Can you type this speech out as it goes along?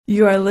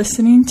You are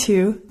listening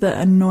to the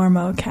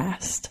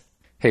Enormocast.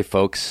 Hey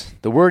folks,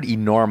 the word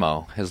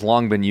enormo has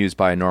long been used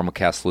by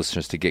Enormocast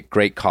listeners to get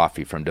great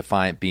coffee from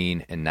Defiant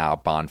Bean and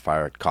now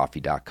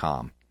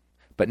bonfirecoffee.com.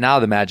 But now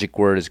the magic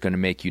word is going to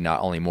make you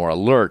not only more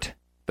alert,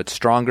 but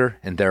stronger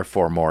and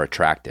therefore more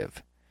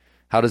attractive.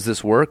 How does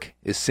this work?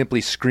 Is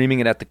simply screaming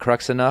it at the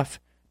crux enough?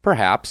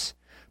 Perhaps,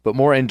 but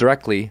more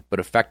indirectly,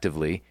 but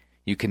effectively,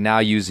 you can now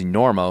use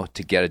Enormo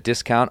to get a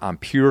discount on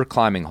pure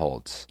climbing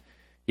holds.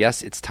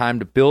 Yes, it's time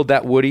to build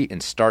that woody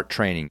and start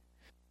training.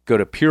 Go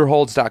to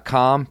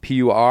pureholds.com,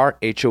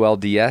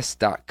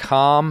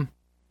 PURHOLDS.com,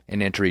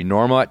 and enter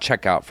Enormo at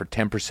checkout for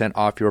 10%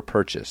 off your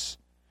purchase.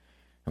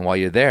 And while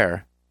you're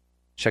there,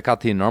 check out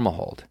the Enormo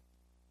hold.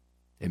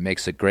 It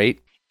makes a great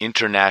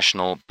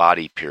International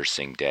Body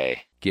Piercing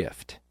Day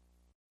gift.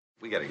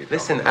 We gotta get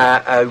Listen,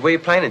 where are you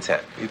playing in town?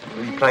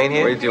 Are you playing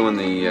here? We're doing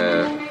the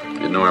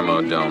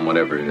Enormo Dome,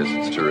 whatever it is.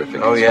 It's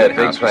terrific. Oh, It's yeah, a big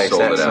house. We place,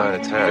 sold that it out. side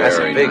of town. That's a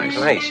Very big nice.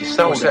 place. You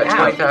sold What's it that,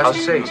 out. 20,000 I'll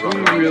see. seats? We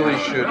really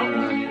should.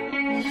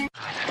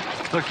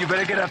 Look, you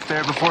better get up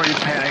there before you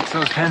panic.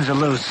 Those pens are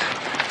loose.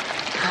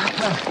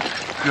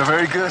 You're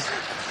very good.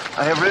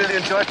 I have really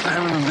enjoyed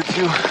climbing them with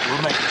you.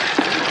 We'll make it.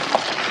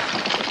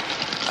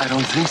 I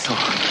don't think so.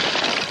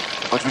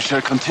 But we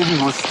shall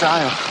continue with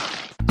style.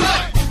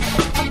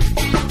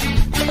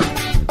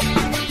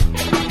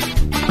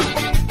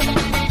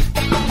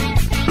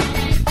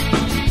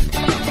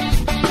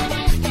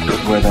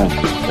 Good weather,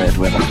 bad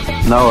weather.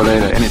 Now or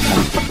later,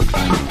 anytime for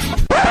climbing.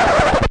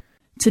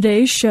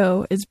 Today's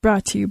show is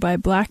brought to you by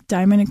Black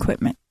Diamond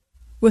Equipment,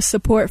 with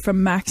support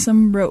from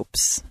Maxim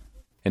Ropes.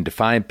 And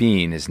Defiant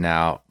Bean is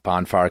now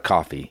Bonfire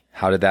Coffee.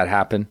 How did that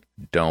happen?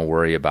 Don't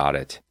worry about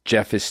it.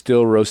 Jeff is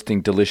still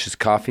roasting delicious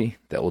coffee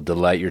that will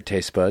delight your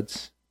taste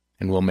buds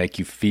and will make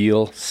you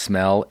feel,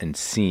 smell, and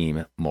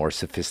seem more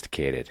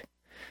sophisticated.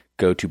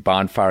 Go to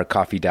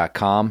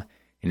bonfirecoffee.com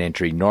and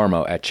enter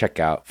Enormo at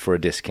checkout for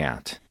a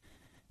discount.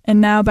 And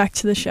now back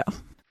to the show.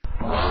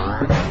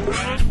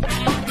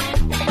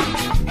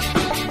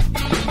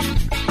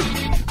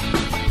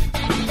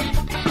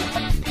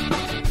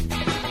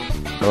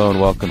 Hello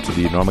and welcome to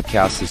the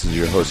Enormocast. This is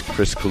your host,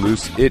 Chris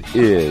Kalous. It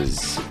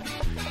is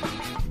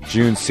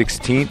June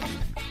 16th.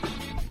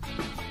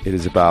 It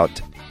is about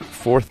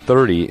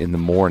 4:30 in the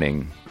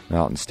morning,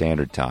 Mountain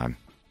Standard Time,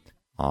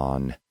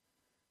 on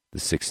the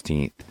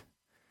 16th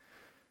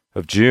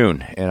of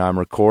June. And I'm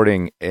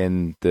recording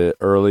in the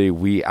early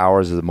wee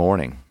hours of the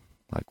morning.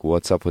 Like,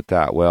 what's up with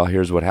that? Well,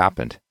 here's what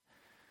happened.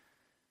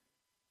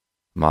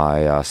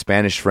 My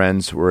Spanish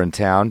friends were in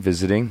town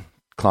visiting,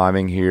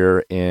 climbing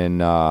here in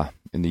the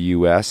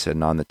U.S.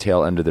 and on the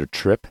tail end of their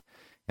trip,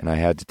 and I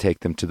had to take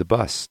them to the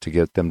bus to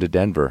get them to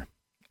Denver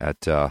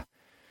at 4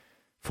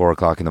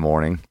 o'clock in the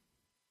morning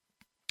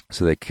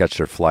so they could catch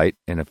their flight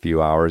in a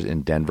few hours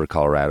in Denver,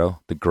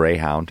 Colorado. The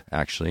Greyhound,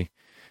 actually.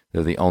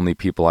 They're the only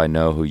people I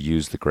know who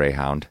use the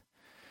Greyhound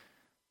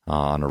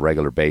on a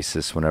regular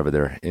basis whenever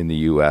they're in the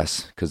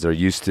U.S. because they're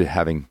used to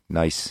having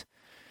nice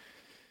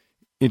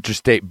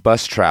interstate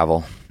bus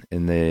travel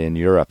in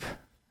Europe,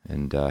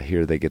 and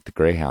here they get the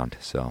Greyhound.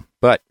 So,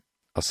 but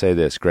I'll say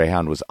this,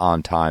 Greyhound was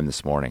on time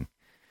this morning,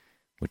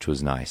 which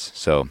was nice.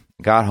 So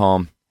got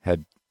home,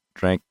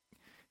 drank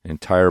an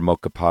entire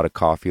mocha pot of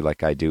coffee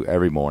like I do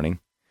every morning,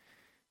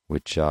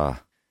 which,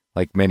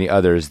 like many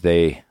others,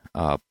 they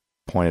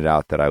pointed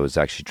out that I was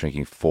actually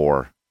drinking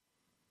 4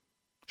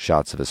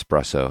 shots of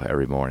espresso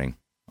every morning.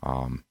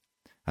 I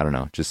don't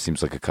know, it just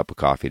seems like a cup of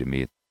coffee to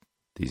me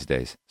these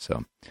days.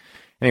 So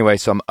anyway,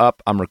 so I'm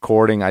up, I'm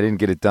recording. I didn't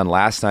get it done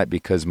last night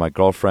because my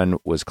girlfriend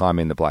was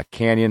climbing the Black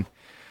Canyon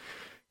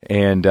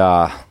and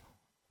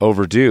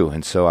overdue,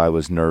 and so I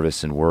was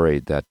nervous and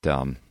worried that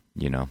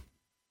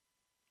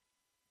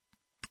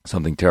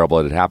something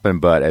terrible had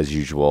happened. But as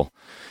usual,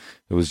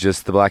 it was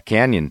just the Black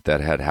Canyon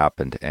that had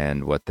happened,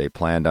 and what they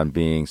planned on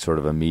being sort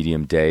of a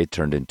medium day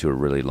turned into a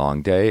really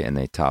long day, and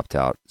they topped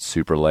out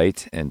super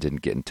late and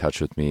didn't get in touch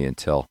with me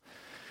until,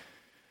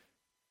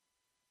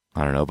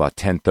 I don't know, about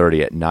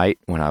 10:30 at night,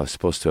 when I was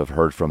supposed to have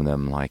heard from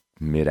them like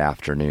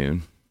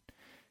mid-afternoon.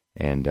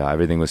 And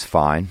everything was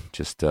fine,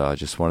 just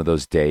one of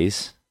those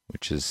days,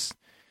 which is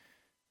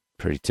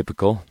pretty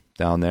typical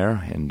down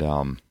there. And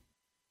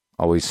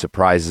always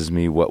surprises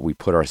me what we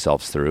put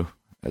ourselves through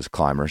as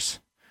climbers,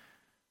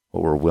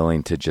 what we're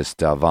willing to just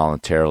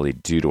voluntarily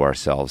do to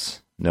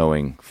ourselves,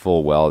 knowing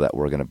full well that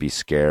we're going to be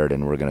scared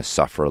and we're going to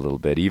suffer a little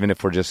bit. Even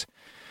if we're just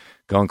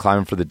going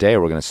climbing for the day,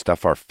 we're going to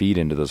stuff our feet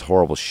into those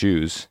horrible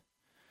shoes,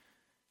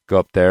 go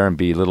up there and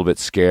be a little bit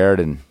scared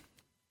and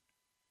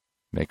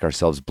make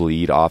ourselves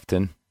bleed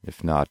often.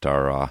 If not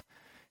our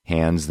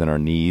hands, then our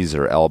knees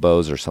or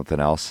elbows or something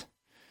else.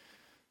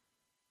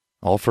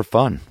 All for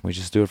fun. We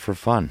just do it for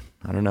fun.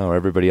 I don't know.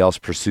 Everybody else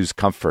pursues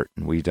comfort,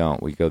 and we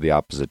don't. We go the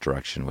opposite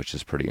direction, which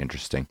is pretty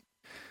interesting.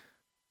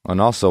 And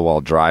also,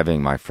 while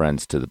driving my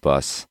friends to the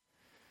bus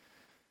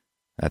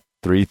at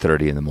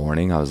 3:30 in the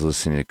morning, I was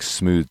listening to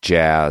smooth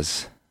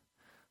jazz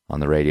on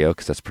the radio,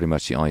 because that's pretty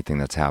much the only thing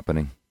that's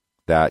happening.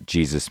 That,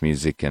 Jesus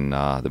music, and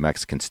the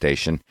Mexican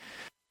station.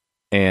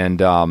 And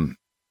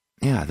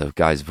the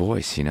guy's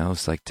voice,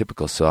 it's like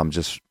typical. So I'm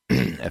just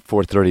at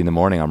 4:30 in the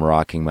morning, I'm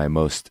rocking my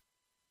most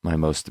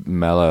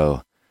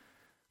mellow,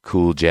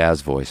 cool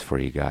jazz voice for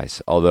you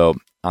guys. Although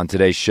on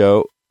today's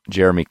show,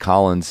 Jeremy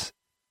Collins,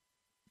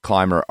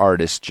 climber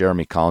artist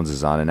Jeremy Collins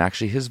is on, and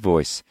actually his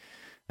voice,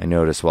 I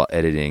noticed while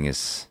editing,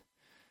 is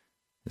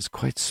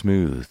quite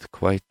smooth,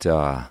 quite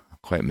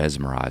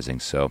mesmerizing.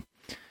 So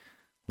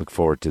look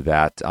forward to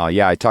that.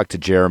 I talked to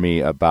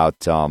Jeremy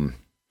about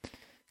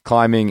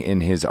climbing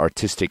in his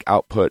artistic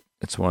output.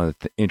 It's one of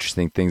the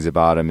interesting things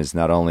about him is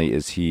not only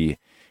is he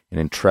an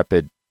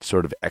intrepid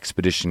sort of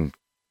expedition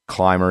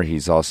climber,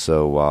 he's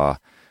also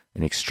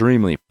an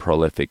extremely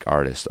prolific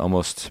artist,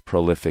 almost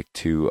prolific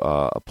to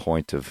a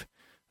point of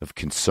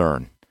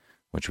concern,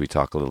 which we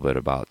talk a little bit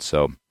about.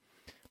 So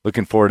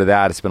looking forward to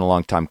that. It's been a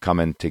long time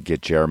coming to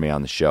get Jeremy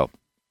on the show.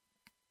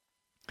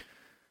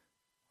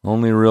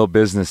 Only real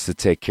business to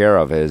take care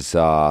of is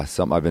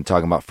something I've been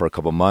talking about for a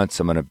couple months.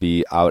 I'm going to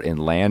be out in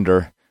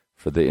Lander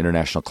for the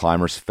International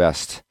Climbers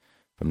Fest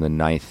from the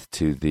 9th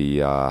to the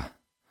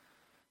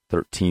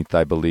 13th,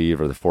 I believe,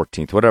 or the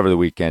 14th, whatever the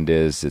weekend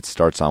is. It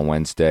starts on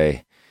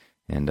Wednesday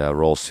and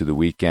rolls through the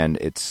weekend.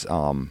 It's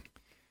in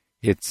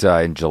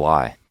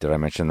July. Did I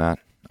mention that?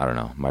 I don't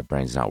know. My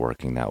brain's not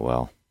working that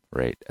well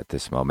right at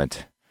this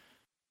moment.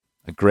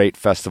 A great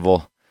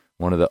festival,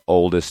 one of the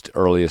oldest,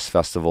 earliest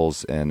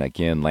festivals, and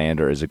again,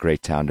 Lander is a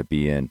great town to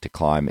be in, to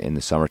climb in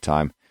the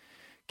summertime.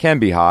 Can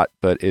be hot,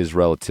 but is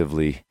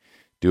relatively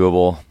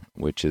doable,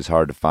 which is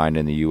hard to find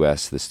in the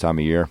U.S. this time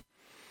of year.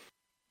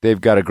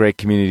 They've got a great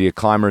community of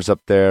climbers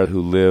up there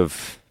who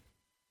live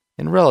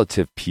in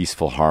relative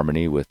peaceful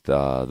harmony with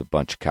the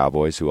bunch of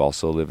cowboys who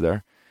also live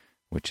there,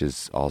 which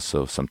is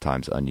also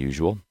sometimes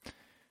unusual.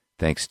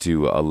 Thanks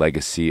to a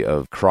legacy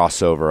of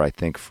crossover, I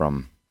think,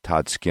 from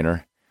Todd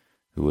Skinner,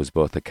 who was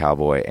both a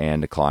cowboy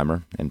and a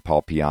climber, and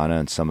Paul Piana,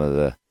 and some of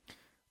the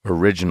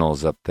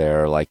originals up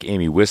there, like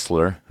Amy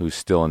Whistler, who's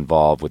still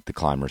involved with the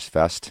Climbers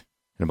Fest,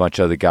 and a bunch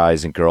of other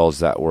guys and girls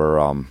that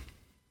were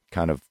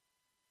kind of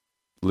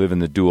living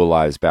the dual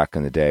lives back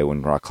in the day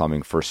when rock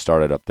climbing first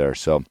started up there.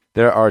 So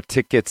there are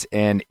tickets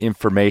and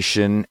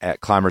information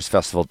at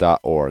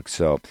climbersfestival.org.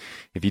 So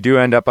if you do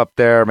end up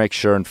there, make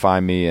sure and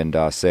find me and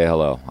say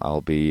hello.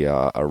 I'll be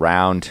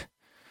around.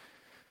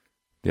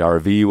 The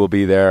RV will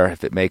be there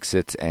if it makes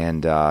it.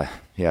 And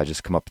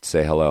just come up and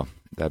say hello.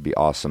 That'd be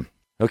awesome.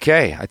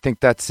 Okay, I think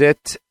that's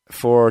it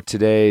for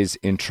today's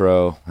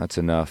intro. That's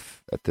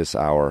enough at this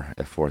hour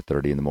at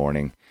 4:30 in the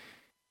morning.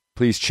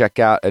 Please check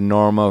out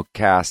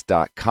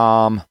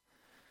enormocast.com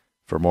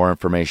for more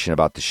information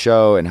about the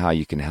show and how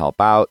you can help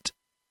out.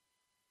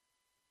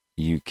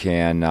 You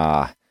can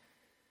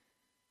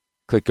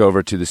click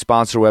over to the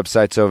sponsor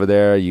websites over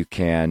there. You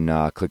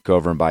can click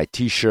over and buy a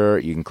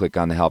t-shirt. You can click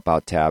on the Help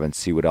Out tab and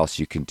see what else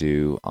you can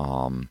do.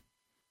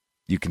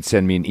 You can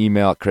send me an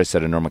email at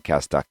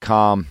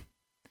chris@enormocast.com.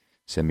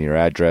 Send me your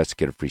address,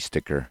 get a free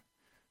sticker,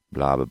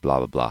 blah, blah, blah,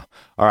 blah, blah.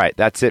 All right,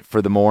 that's it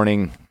for the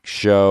morning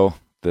show,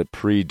 the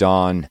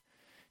pre-dawn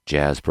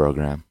jazz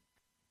program.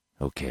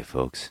 Okay,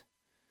 folks.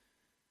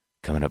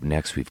 Coming up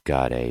next, we've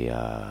got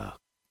a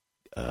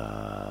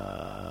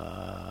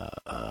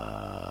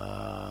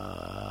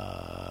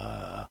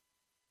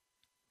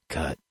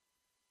cut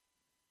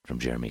from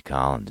Jeremy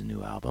Collins'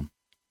 new album,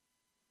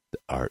 The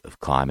Art of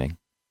Climbing.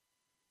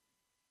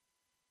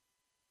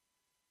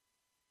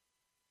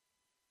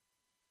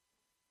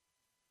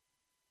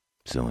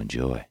 So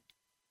enjoy.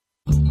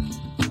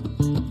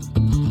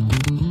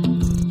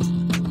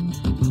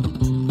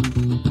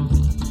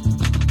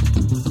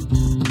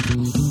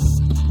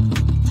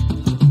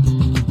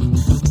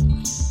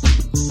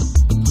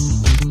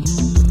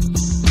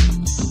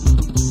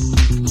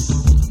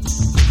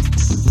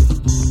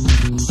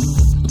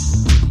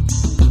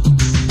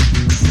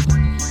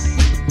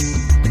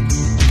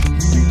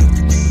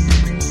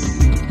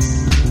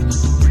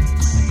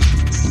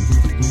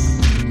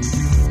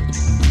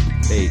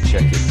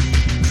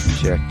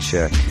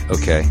 Check.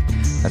 Okay.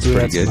 That's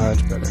pretty good.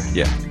 Much better.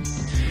 Yeah.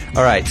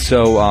 All right.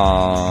 So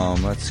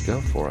let's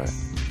go for it.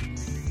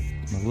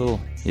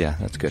 Yeah,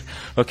 that's good.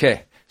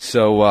 Okay.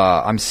 So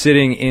I'm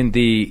sitting in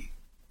the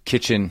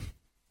kitchen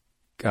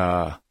 /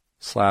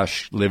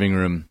 living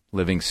room,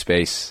 living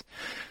space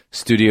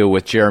studio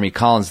with Jeremy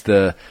Collins,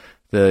 the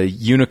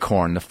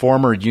unicorn, the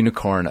former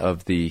unicorn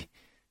of the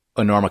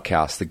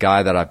Enormocast, the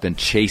guy that I've been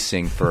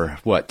chasing for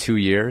 2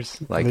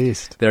 years? Like, at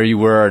least. There you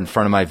were in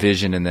front of my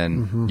vision, and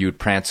then you would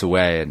prance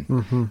away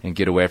and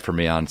get away from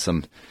me on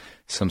some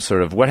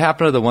sort of, what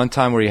happened to the one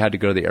time where you had to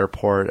go to the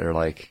airport, or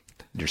like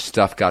your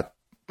stuff got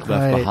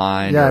left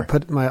behind? Yeah, I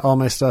put all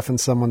my stuff in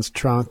someone's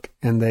trunk,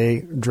 and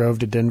they drove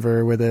to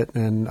Denver with it,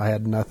 and I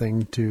had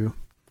nothing.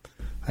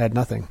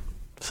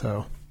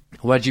 So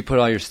why'd you put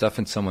all your stuff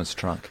in someone's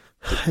trunk?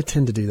 I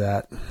tend to do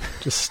that.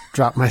 Just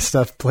drop my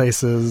stuff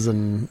places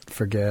and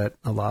forget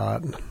a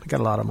lot. I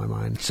got a lot on my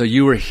mind. So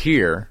you were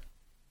here.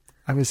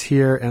 I was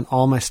here, and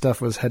all my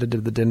stuff was headed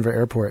to the Denver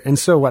airport. And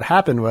so what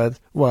happened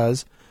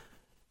was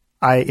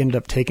I ended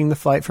up taking the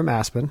flight from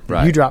Aspen.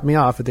 Right. You dropped me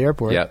off at the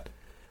airport. Yep.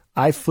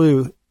 I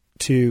flew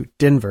to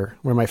Denver,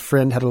 where my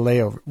friend had a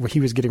layover, where he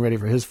was getting ready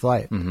for his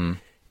flight. Mm-hmm.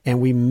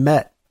 And we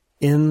met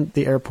in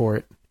the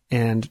airport,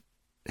 and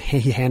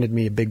he handed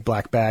me a big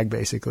black bag,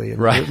 basically, and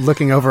we were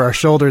looking over our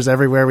shoulders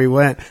everywhere we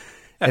went,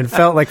 and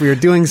felt like we were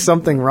doing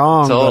something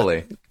wrong.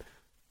 Totally.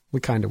 We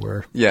kind of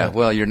were. Yeah.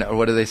 Well, you're not,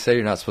 what do they say?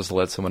 You're not supposed to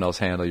let someone else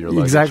handle your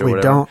luggage. Exactly. Or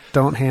whatever.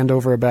 Don't hand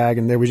over a bag.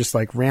 And then we just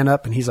like ran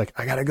up, and he's like,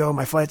 I gotta go.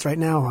 My flight's right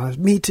now. I was,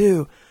 me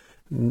too.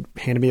 And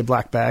handed me a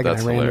black bag,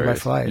 That's and I ran to my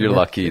hilarious. flight. You're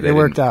lucky they it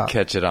worked didn't out.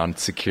 catch it on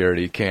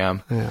security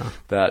cam. Yeah.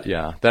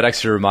 That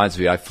actually reminds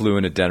me. I flew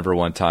into Denver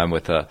one time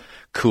with a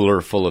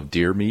cooler full of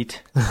deer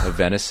meat, of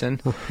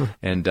venison,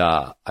 and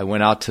I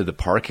went out to the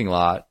parking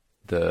lot,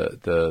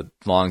 the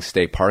long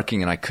stay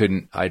parking, and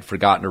I'd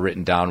forgotten to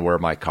written down where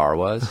my car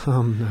was.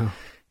 Oh no.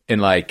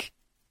 And like,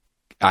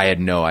 I had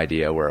no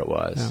idea where it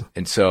was. Yeah.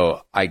 And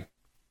so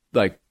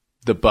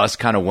the bus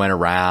kind of went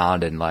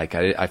around, and like,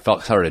 I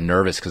felt sort of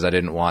nervous because I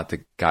didn't want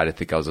the guy to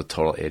think I was a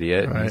total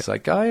idiot. Right. And he's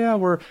like, oh yeah,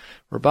 we're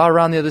about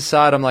around the other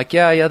side. I'm like,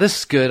 yeah, this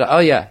is good. Oh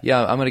yeah,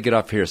 I'm going to get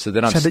off here. So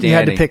then I'm standing. You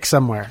had to pick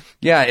somewhere.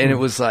 Yeah. And it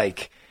was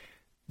like,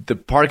 the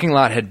parking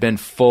lot had been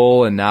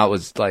full, and now it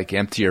was like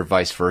empty, or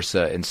vice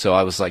versa. And so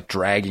I was like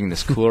dragging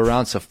this cooler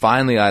around. So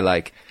finally I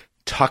like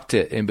tucked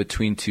it in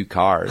between two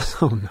cars.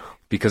 Oh no.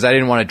 Because I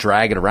didn't want to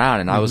drag it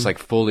around, and I was like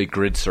fully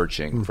grid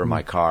searching for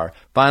my car.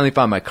 Finally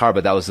found my car,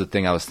 but that was the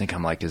thing I was thinking.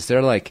 I'm like, is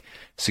there like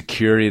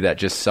security that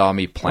just saw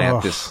me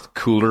plant this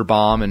cooler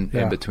bomb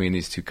in between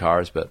these two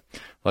cars? But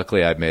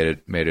luckily I made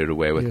it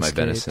away with my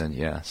venison.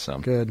 Yeah, so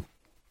good.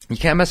 You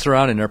can't mess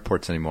around in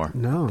airports anymore.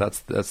 No.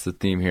 That's the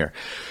theme here.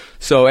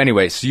 So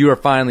anyway, so you are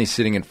finally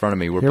sitting in front of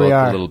me. We're both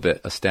a little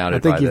bit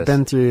astounded by this. I think you've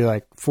been through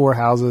like 4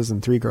 houses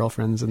and 3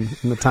 girlfriends in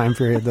the time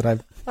period that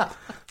I've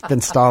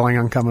been stalling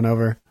on coming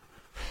over.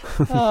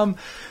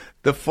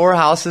 The 4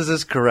 houses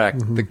is correct.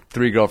 The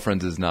 3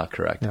 girlfriends is not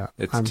correct. Yeah,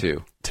 it's I'm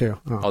 2. 2.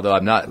 Oh. Although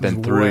I've not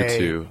been through way,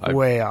 2.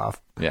 Way off.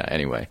 Yeah,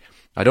 anyway.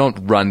 I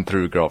don't run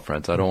through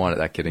girlfriends. I don't want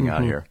that getting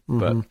out here.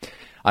 But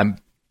I'm...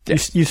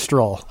 You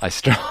stroll. I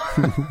stroll.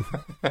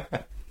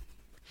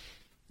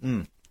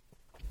 And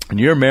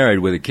you're married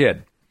with a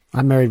kid.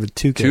 I'm married with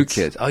 2 kids.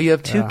 2 kids. Oh, you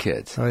have 2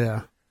 kids. Oh,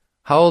 yeah.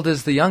 How old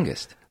is the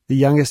youngest? The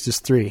youngest is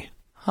 3.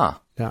 Huh.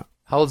 Yeah.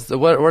 How old's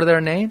what are their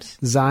names?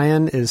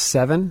 Zion is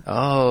 7.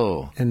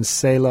 Oh. And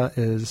Selah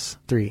is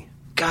 3.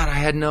 God, I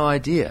had no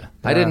idea.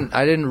 I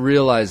didn't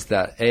realize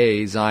that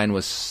Zion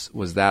was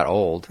that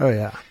old. Oh,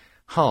 yeah.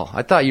 Oh,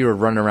 I thought you were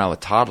running around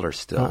with toddlers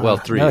still. Well,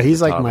 3. No,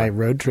 he's like toddler. my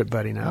road trip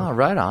buddy now. Oh,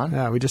 right on.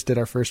 Yeah, we just did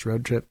our first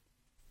road trip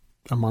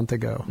a month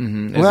ago.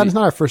 Mm-hmm. Well, it's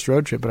not our first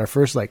road trip, but our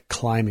first like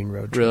climbing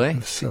road trip. Really? It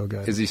was so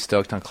good. Is he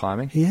stoked on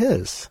climbing? He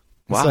is.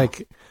 Wow. It's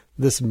like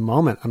this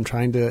moment. I'm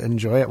trying to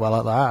enjoy it while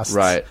it lasts.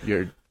 Right.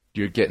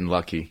 You're getting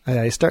lucky.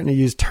 He's starting to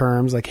use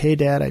terms like, "Hey,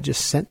 Dad, I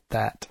just sent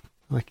that."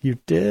 I'm like, you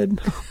did?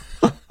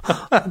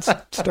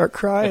 Start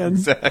crying.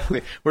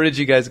 Exactly. Where did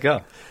you guys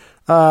go?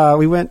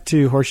 We went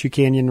to Horseshoe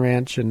Canyon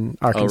Ranch in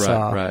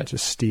Arkansas, right.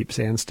 just steep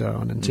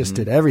sandstone, and just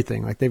did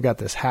everything. Like they've got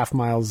this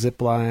half-mile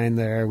zip line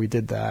there. We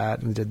did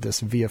that, and did this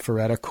Via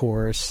Ferrata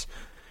course,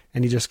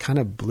 and he just kind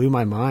of blew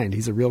my mind.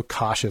 He's a real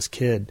cautious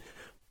kid,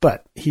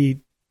 but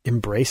he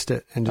embraced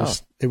it, and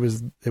just it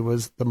was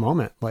the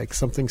moment. Like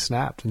something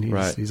snapped, and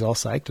he's all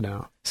psyched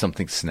now.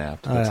 Something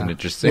snapped. That's an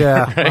interesting.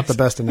 Yeah, right? Not the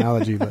best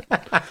analogy, but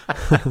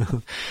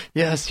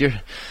yes, you're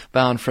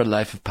bound for a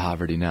life of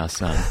poverty now,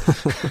 son.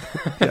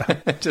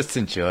 Just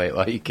enjoy it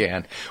while you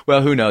can.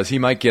 Well, who knows? He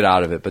might get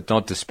out of it, but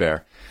don't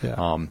despair.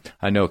 Yeah.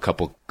 I know a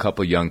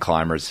couple young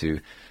climbers who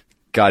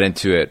got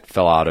into it,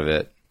 fell out of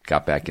it,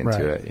 got back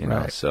into it. You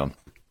know, so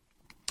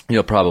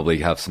you'll probably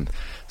have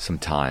some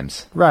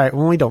times. Right.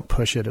 When we don't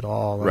push it at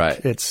all. Like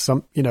right. It's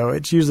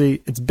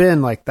it's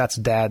been like that's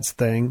Dad's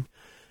thing,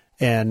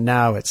 and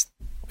now it's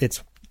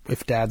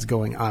if Dad's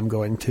going, I'm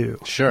going too.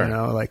 Sure. You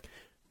know, like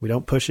we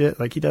don't push it.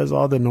 Like he does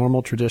all the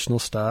normal traditional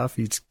stuff.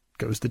 He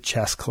goes to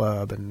chess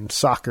club and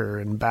soccer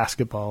and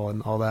basketball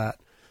and all that.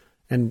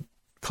 And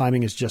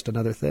climbing is just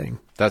another thing.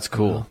 That's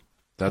cool. You know?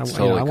 That's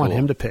totally cool. I want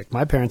him to pick.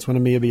 My parents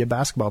wanted me to be a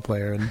basketball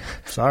player, and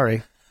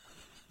sorry.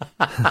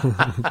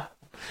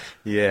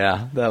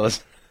 Yeah, that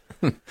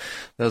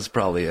was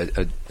probably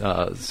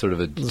a sort of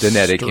a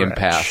genetic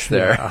impasse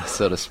there,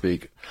 so to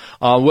speak.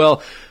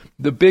 Well,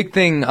 the big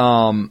thing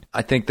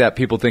I think that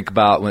people think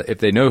about if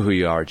they know who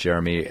you are,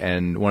 Jeremy,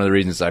 and one of the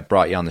reasons I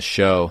brought you on the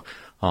show,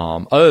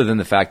 other than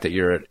the fact that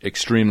you're an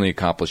extremely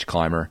accomplished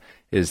climber,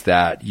 is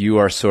that you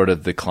are sort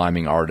of the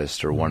climbing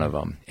artist or one of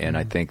them. And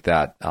I think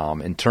that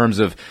in terms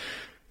of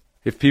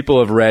if people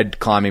have read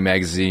Climbing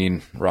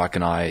Magazine, Rock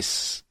and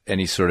Ice,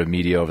 any sort of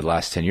media over the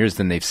last 10 years,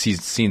 then they've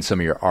seen some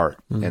of your art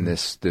and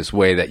this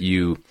way that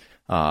you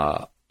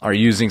are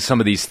using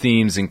some of these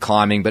themes in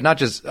climbing, but not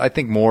just, I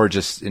think more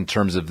just in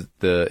terms of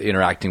the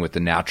interacting with the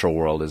natural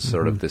world is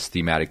sort of this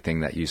thematic thing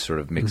that you sort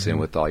of mix in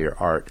with all your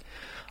art.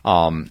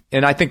 And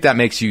I think that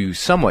makes you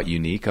somewhat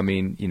unique. I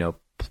mean, you know,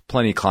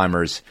 plenty of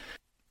climbers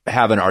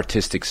have an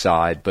artistic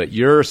side, but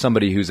you're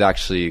somebody who's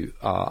actually,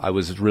 I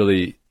was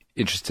really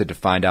interested to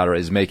find out or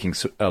is making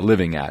a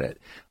living at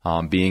it.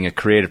 Being a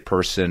creative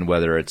person,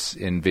 whether it's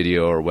in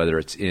video or whether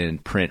it's in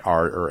print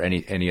art or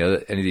any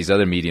of these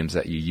other mediums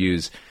that you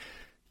use,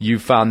 you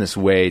found this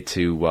way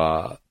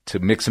to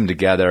mix them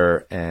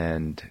together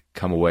and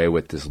come away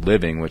with this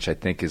living, which I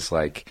think is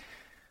like,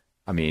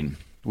 I mean,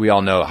 we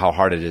all know how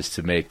hard it is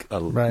to make a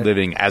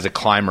living as a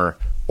climber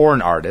or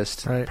an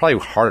artist. Right. Probably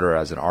harder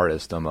as an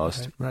artist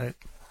almost. Right.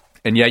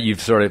 And yet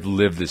you've sort of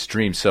lived this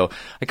dream. So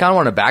I kind of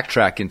want to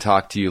backtrack and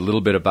talk to you a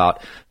little bit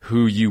about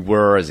who you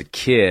were as a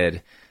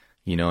kid,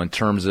 you know, in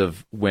terms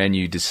of when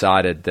you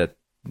decided that,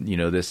 you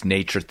know, this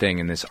nature thing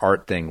and this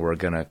art thing were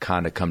going to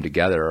kind of come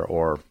together,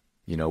 or,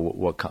 you know,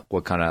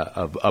 what kind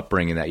of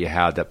upbringing that you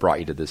had that brought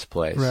you to this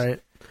place.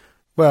 Right.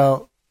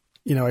 Well,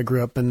 you know, I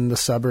grew up in the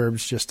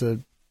suburbs, just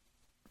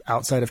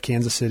outside of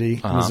Kansas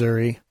City,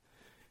 Missouri,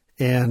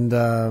 and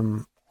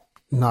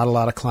not a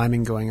lot of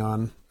climbing going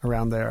on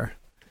around there.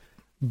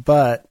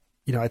 But,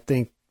 you know, I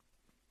think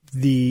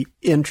the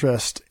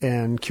interest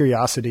and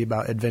curiosity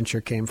about adventure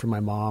came from my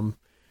mom.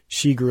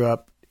 She grew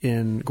up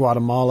in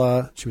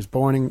Guatemala. She was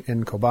born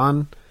in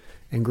Coban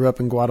and grew up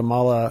in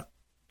Guatemala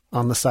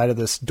on the side of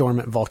this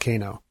dormant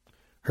volcano.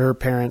 Her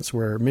parents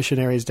were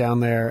missionaries down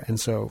there, and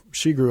so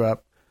she grew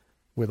up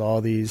with all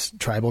these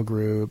tribal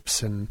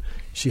groups, and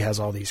she has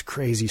all these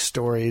crazy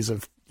stories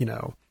of, you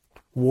know,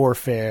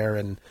 warfare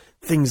and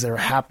things that are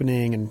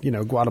happening. And, you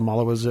know,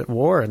 Guatemala was at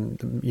war,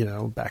 and, you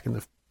know, back in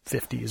the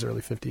 50s,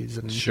 early 50s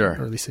and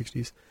early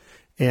 60s.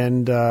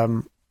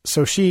 And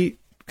so she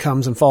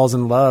comes and falls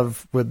in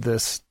love with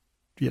this,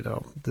 you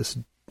know, this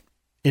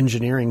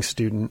engineering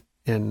student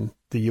in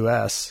the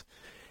U.S.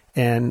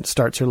 and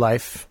starts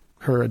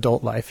her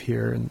adult life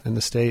here in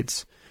the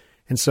States.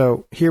 And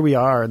so here we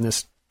are in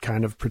this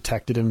kind of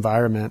protected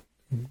environment,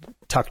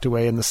 tucked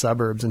away in the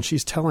suburbs, and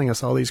she's telling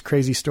us all these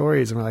crazy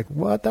stories, and we're like,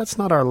 what? That's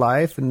not our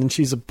life. And then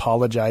she's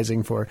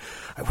apologizing for,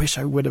 I wish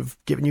I would have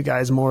given you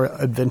guys more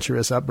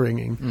adventurous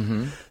upbringing.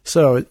 Mm-hmm.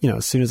 So, you know,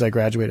 as soon as I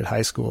graduated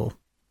high school,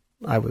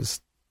 I was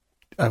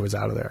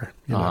out of there.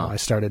 You know, I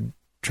started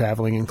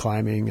traveling and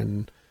climbing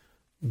and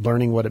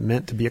learning what it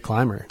meant to be a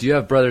climber. Do you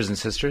have brothers and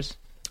sisters?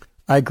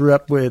 I grew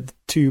up with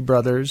two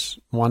brothers.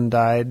 One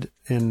died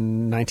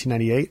in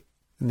 1998,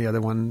 and the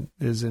other one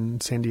is in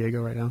San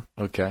Diego right now.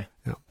 Okay.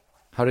 Yeah.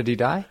 How did he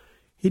die?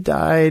 He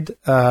died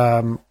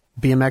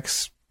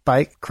BMX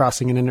bike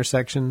crossing an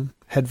intersection,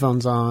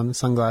 headphones on,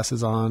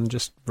 sunglasses on,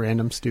 just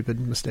random stupid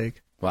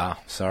mistake. Wow,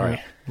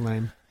 sorry. Yeah,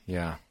 lame.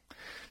 Yeah.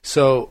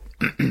 So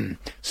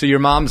your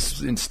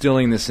mom's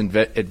instilling this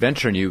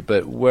adventure in you,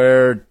 but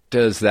where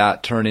does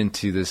that turn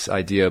into this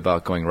idea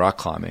about going rock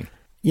climbing?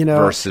 You know,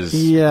 versus,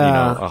 you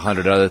know,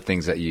 100 other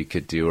things that you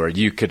could do, or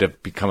you could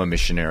have become a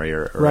missionary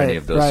or any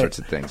of those sorts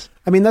of things?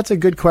 I mean, that's a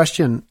good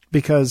question,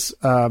 because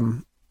I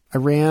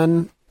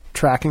ran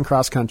track and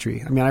cross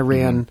country. I mean, I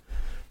ran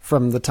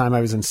from the time I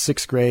was in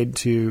sixth grade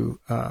to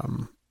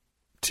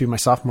my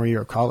sophomore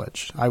year of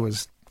college. I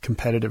was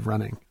competitive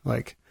running.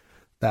 Like,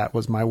 that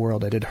was my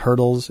world. I did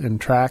hurdles in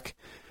track,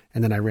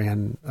 and then I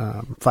ran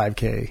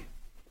 5K,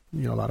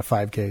 you know, a lot of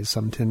 5Ks,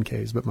 some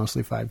 10Ks, but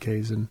mostly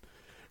 5Ks in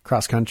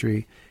cross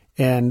country.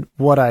 And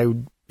what I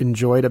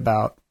enjoyed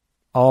about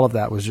all of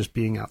that was just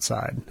being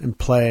outside and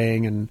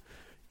playing and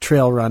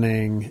trail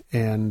running.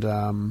 And,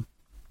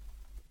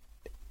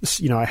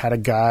 you know, I had a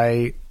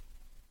guy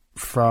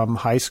from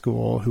high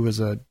school who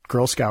was a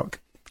Girl Scout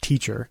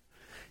teacher,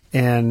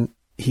 and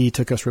he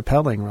took us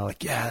rappelling. We're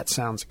like, yeah, that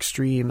sounds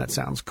extreme. That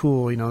sounds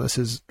cool. You know, this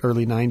is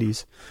early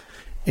 90s.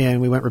 And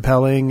we went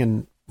rappelling,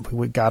 and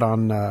we got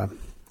on,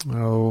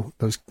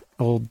 those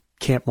old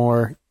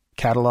Campmore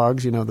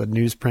catalogs, you know, the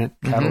newsprint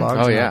catalogs.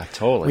 Mm-hmm. Oh, yeah,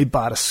 totally. We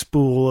bought a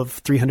spool of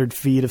 300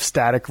 feet of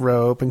static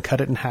rope and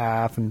cut it in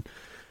half, and,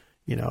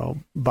 you know,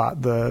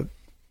 bought the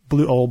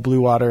old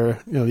Blue Water,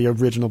 you know, the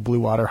original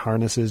Blue Water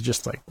harnesses,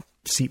 just like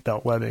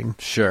seatbelt webbing.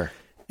 Sure.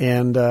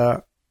 And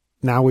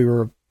now we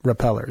were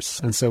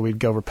rappellers. And so we'd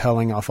go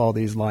rappelling off all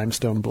these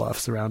limestone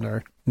bluffs around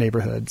our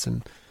neighborhoods.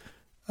 And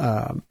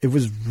it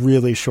was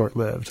really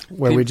short-lived,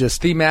 where we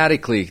just...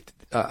 Thematically,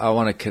 I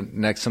want to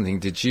connect something.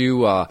 Did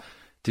you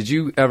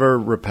ever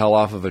rappel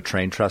off of a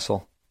train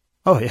trestle?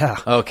 Oh, yeah.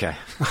 Okay.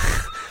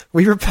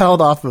 We rappelled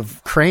off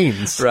of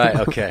cranes. Right.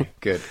 Okay.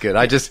 Good.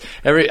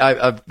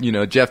 I you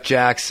know, Jeff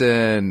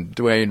Jackson,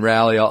 Dwayne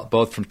Raleigh,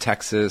 both from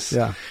Texas.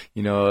 Yeah.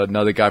 You know,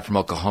 another guy from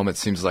Oklahoma. It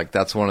seems like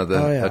that's one of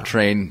the, a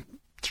train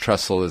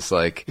trestle is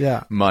like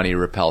money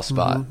rappel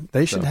spot. Mm-hmm.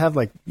 They should have,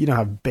 like, you know,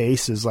 have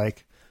bases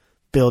like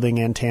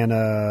building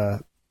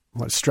antenna,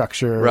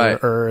 structure, right.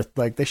 Earth.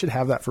 Like, they should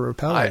have that for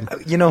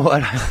rappelling. You know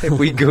what? If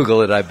we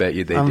Google it, I bet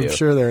you they do. I'm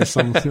sure there are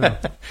some. You know.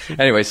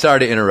 Anyway, sorry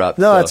to interrupt.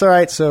 No, it's all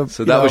right. So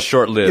that was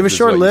short-lived. It was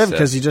short-lived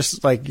because you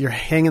just, like, you're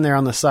hanging there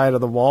on the side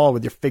of the wall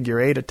with your figure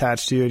 8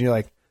 attached to you, and you're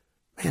like,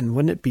 man,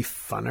 wouldn't it be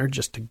funner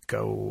just to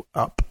go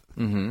up?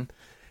 Mm-hmm.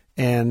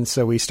 And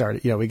so we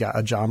started, you know, we got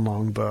a John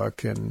Long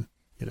book, and,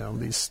 you know,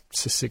 these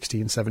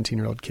 16,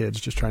 17-year-old kids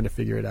just trying to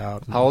figure it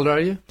out. How old are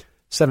you?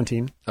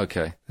 17.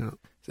 Okay. Yeah.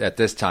 At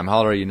this time. How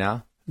old are you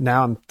now?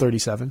 Now I'm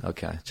 37.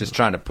 Okay. Just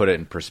trying to put it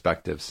in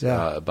perspectives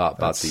about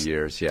the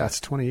years. Yeah. That's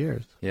 20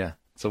 years. Yeah.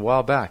 It's a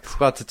while back. It's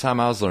about the time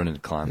I was learning to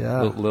climb.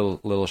 Yeah.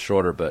 Little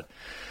shorter, but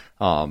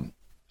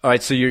all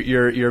right, so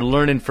you're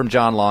learning from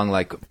John Long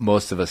like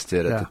most of us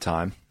did at the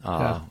time.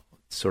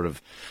 Sort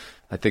of,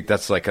 I think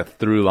that's like a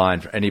through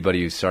line for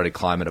anybody who started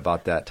climbing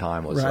about that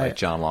time was like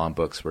John Long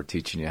books were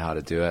teaching you how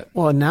to do it.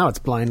 Well, and now it's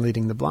blind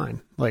leading the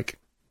blind. Like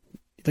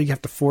you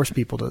have to force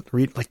people to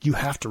read. Like you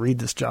have to read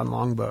this John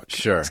Long book.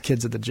 Sure. It's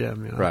kids at the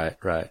gym. You know? Right.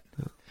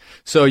 Yeah.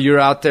 So you're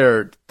out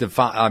there.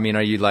 Are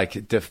you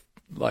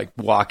like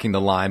walking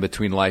the line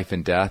between life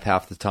and death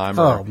half the time?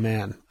 Oh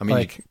man. I mean,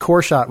 like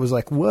core shot was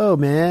like, whoa,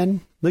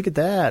 man, look at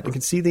that. I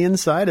can see the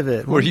inside of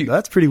it.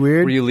 That's pretty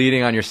weird. Were you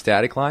leading on your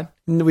static line?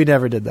 We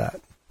never did that.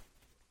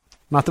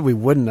 Not that we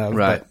wouldn't have,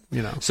 right.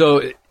 But,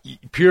 So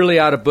purely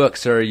out of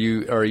books, are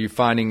you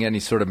finding any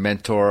sort of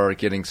mentor or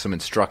getting some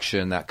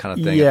instruction, that kind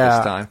of thing at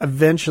this time?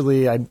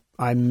 Eventually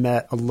I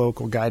met a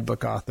local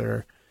guidebook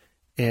author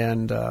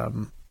and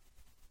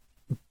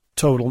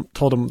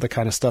told him the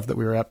kind of stuff that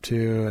we were up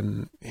to,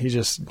 and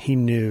he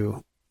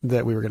knew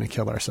that we were going to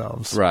kill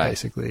ourselves,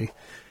 basically.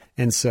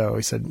 And so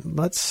he said,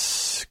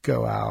 let's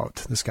go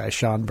out. This guy,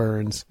 Sean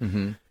Burns,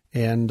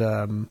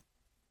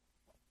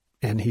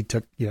 and he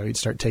took, he'd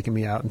start taking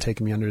me out and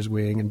taking me under his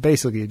wing and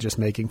basically just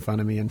making fun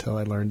of me until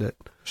I learned it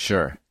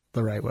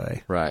the right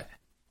way. Right.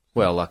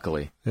 Well,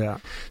 luckily. Yeah.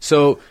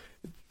 So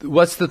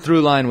what's the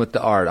through line with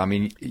the art? I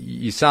mean,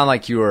 you sound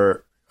like you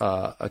were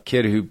a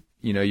kid who,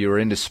 you were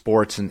into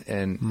sports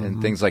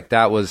and things like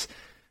that. Was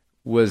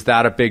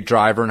that a big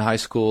driver in high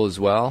school as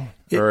well,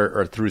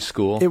 or through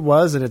school? It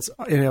was, and it's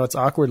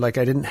awkward. Like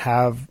I didn't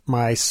have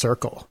my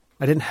circle.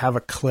 I didn't have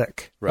a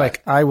clique. Right.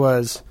 Like I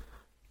was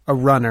a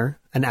runner,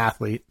 an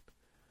athlete.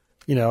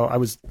 I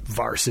was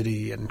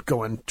varsity and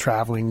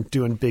traveling,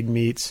 doing big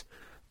meets.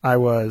 I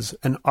was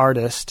an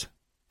artist,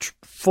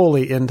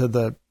 fully into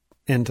the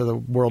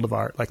world of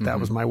art. Like that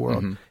was my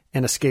world,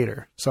 and a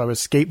skater. So I was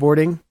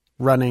skateboarding,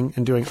 running,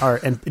 and doing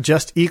art, and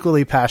just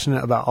equally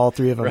passionate about all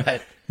three of them.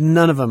 Right.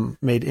 None of them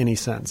made any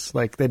sense.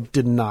 Like they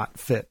did not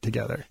fit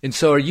together. And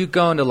so are you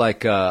going to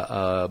like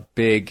a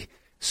big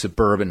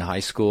suburban high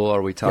school?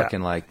 Are we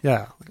talking my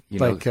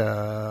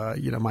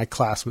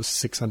class was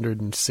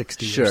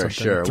 660 or something.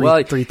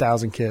 Sure.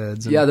 3,000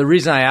 kids. Yeah, the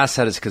reason I asked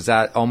that is because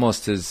that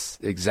almost is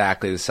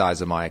exactly the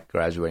size of my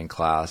graduating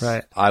class.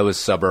 Right. I was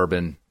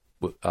suburban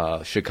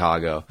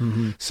Chicago.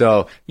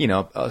 So,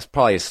 it's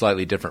probably a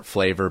slightly different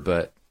flavor,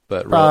 but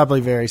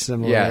probably very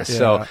similar. Yeah.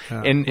 So,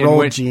 and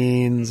rolled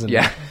jeans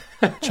and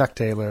Chuck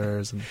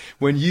Taylors. And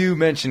when you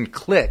mentioned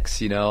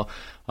cliques,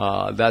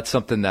 that's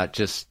something that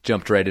just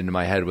jumped right into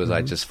my head.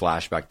 I just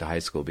flashed back to high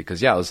school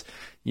because it was,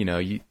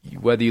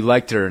 whether you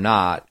liked it or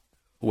not,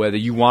 whether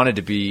you wanted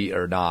to be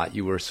or not,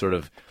 you were sort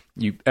of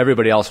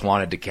everybody else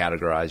wanted to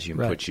categorize you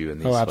and put you in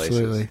these places.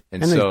 Absolutely.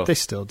 And so they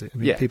still do.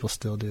 People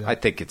still do that. I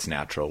think it's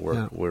natural.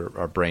 We're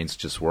our brains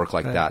just work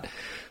like that.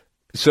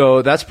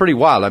 So that's pretty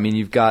wild. I mean,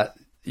 you've got,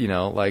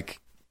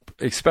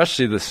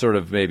 especially the sort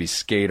of maybe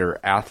skater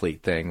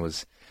athlete thing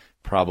was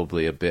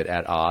probably a bit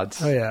at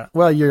odds. Oh yeah.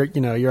 Well,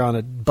 you're on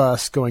a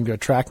bus going to a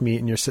track meet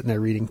and you're sitting there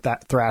reading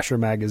Thrasher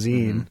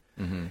magazine,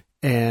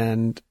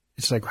 and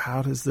it's like,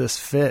 how does this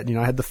fit?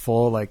 I had the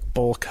full like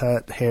bowl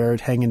cut hair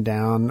hanging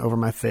down over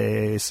my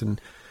face,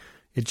 and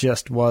it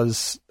just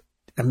was.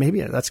 And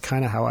maybe that's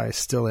kind of how I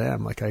still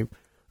am. Like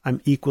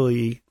I'm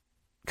equally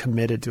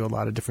committed to a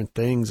lot of different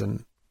things,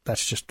 and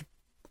that's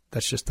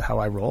just how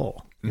I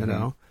roll. You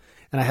know.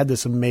 And I had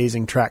this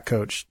amazing track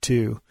coach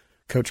too,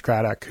 Coach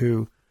Craddock,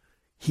 who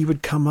he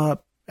would come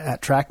up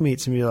at track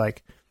meets and be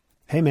like,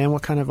 hey man,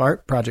 what kind of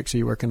art projects are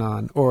you working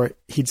on? Or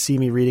he'd see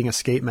me reading a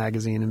skate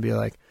magazine and be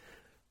like,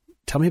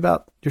 tell me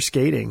about your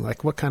skating.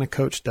 Like what kind of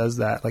coach does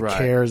that? Like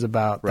cares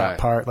about that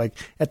part. Like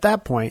at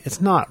that point,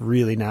 it's not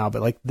really now,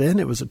 but like then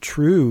it was a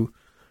true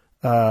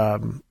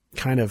kind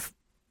of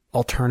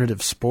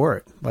alternative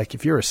sport. Like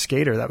if you're a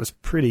skater, that was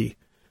pretty,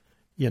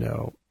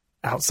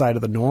 outside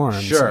of the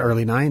norms in the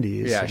early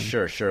 90s. Yeah,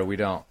 sure. We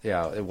don't,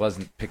 it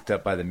wasn't picked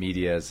up by the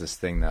media as this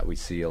thing that we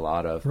see a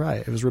lot of.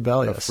 Right. It was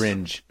rebellious. A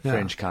fringe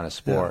kind of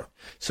sport.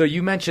 Yeah. So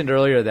you mentioned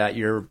earlier that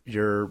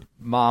your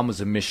mom was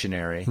a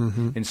missionary.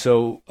 And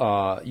so,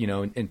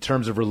 in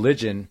terms of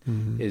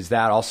religion, is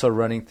that also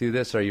running through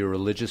this? Are you a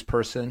religious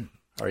person?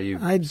 Are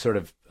you sort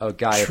of a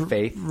guy of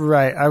faith?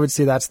 Right. I would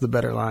say that's the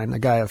better line, a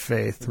guy of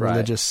faith.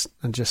 Religious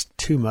and just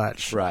too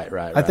much. Right.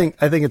 I think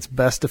it's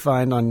best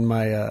defined on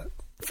my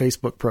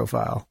Facebook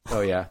profile. Oh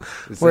yeah,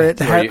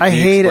 I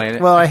hate it.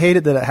 Well, I hate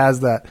it that it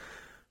has that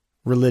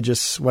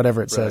religious,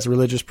 whatever it says,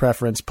 religious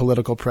preference,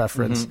 political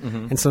preference,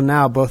 and so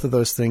now both of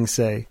those things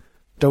say,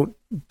 don't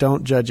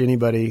judge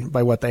anybody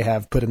by what they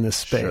have put in this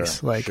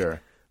space.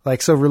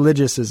 So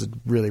religious is a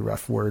really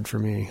rough word for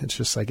me. It's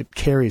just like it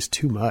carries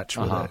too much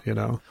with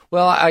it,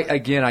 Well, I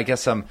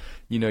guess I'm,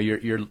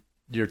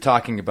 you're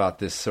talking about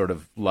this sort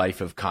of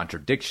life of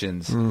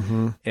contradictions,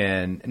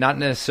 and not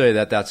necessarily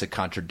that that's a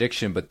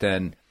contradiction, but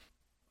then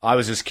I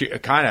was just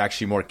kind of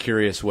actually more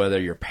curious whether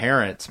your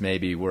parents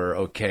maybe were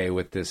okay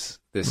with this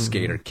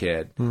skater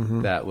kid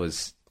that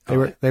was.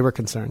 They were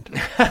concerned.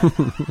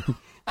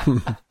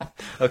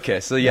 Okay,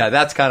 so yeah,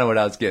 that's kind of what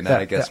I was getting at,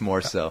 I guess,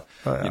 more so.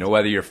 You know,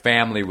 whether your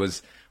family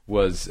was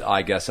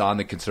I guess on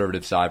the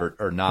conservative side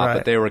or not, Right.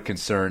 but they were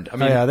concerned. I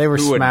mean, they were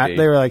who wouldn't be?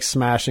 they were like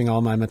smashing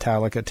all my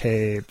Metallica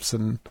tapes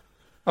and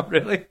Oh,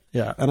 really?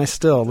 yeah, and I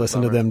still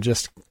listen to them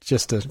just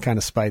to kind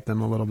of spite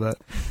them a little bit.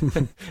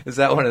 Is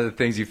that one of the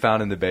things you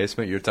found in the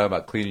basement? You were talking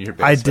about cleaning your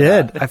I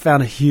basement. did. I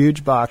found a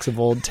huge box of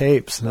old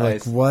tapes. And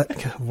Nice.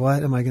 like,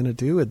 what am I going to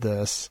do with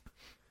this?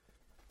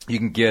 You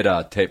can get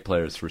tape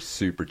players for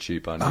super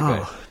cheap on eBay.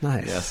 Oh,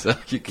 nice. Yeah, so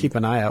you can Keep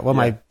an eye out. Well,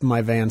 Yeah.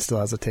 my van still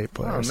has a tape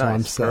player, Oh, so I'm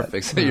nice. set.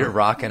 Perfect. So you're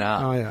rocking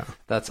out. Oh yeah,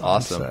 That's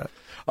awesome. set.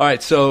 All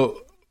right,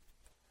 so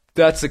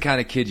that's the kind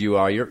of kid you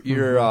are.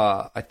 You're.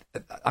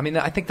 I mean,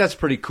 I think that's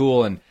pretty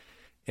cool. And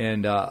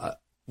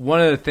one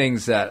of the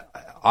things that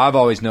I've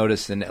always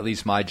noticed in at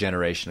least my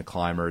generation of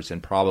climbers,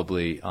 and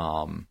probably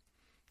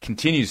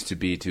continues to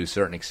be to a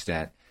certain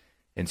extent,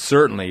 and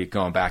certainly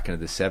going back into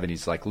the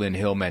 70s, like Lynn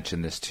Hill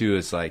mentioned this too,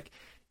 is like,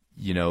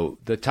 you know,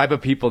 the type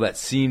of people that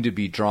seem to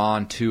be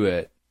drawn to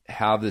it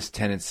have this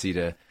tendency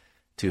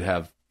to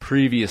have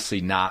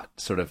previously not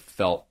sort of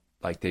felt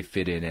like they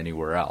fit in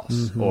anywhere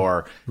else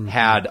or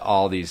had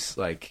all these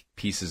like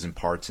pieces and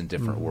parts in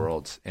different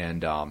worlds.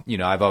 And, you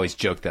know, I've always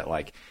joked that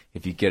like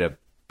if you get a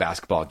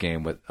basketball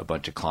game with a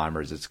bunch of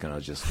climbers, it's going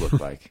to just look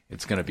like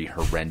it's going to be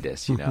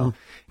horrendous, you know?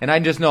 And I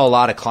just know a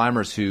lot of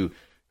climbers who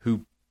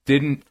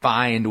didn't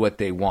find what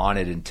they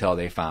wanted until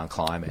they found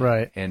climbing.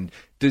 Right. And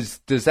does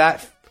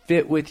that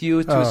fit with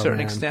you to a certain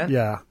man. extent?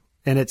 Yeah,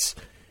 and it's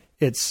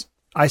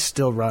I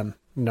still run.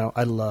 You know,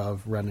 I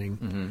love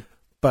running,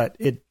 but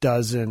it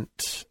doesn't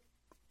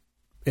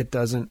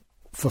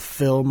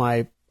fulfill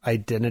my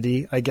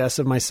identity, I guess,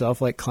 of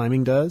myself like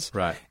climbing does.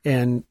 Right.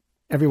 And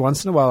every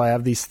once in a while, I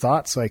have these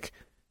thoughts like,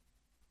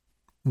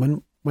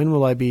 when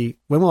will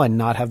I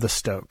not have the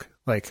stoke?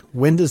 Like,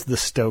 when does the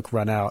stoke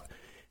run out?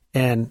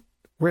 And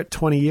we're at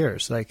 20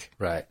 years. Like,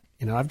 Right.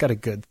 you know, I've got a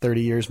good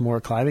 30 years more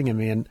climbing in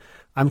me, and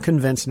I'm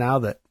convinced now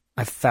that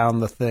I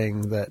found the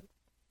thing that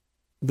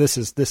this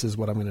is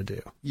what I'm going to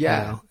do.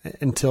 Yeah. You know,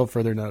 until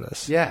further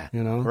notice. Yeah.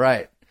 You know?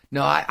 Right.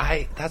 No,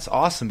 I that's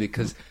awesome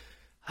because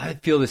I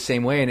feel the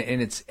same way,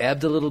 and it's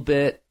ebbed a little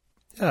bit.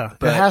 Yeah.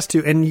 But- it has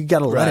to, and you got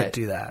to let Right. it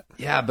do that.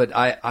 Yeah, but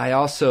I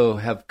also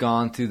have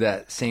gone through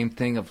that same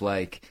thing of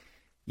like,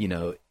 you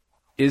know,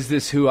 is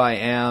this who I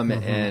am?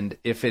 And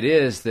if it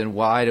is, then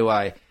why do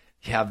I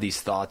have these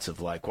thoughts of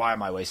like, why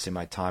am I wasting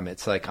my time?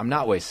 It's like, I'm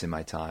not wasting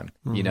my time,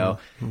 you know?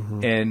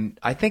 And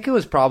I think it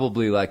was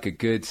probably like a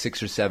good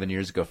 6 or 7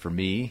 years ago for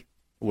me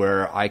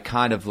where I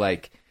kind of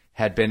like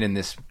had been in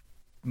this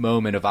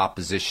moment of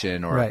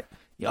opposition or, Right.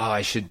 oh,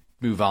 I should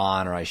move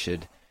on or I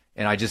should,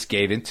 and I just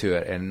gave into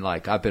it. And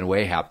like, I've been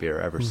way happier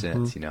ever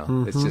since, you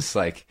know, it's just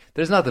like,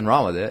 there's nothing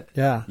wrong with it.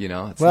 Yeah. You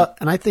know, it's Well,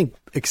 and I think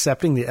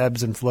accepting the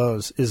ebbs and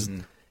flows is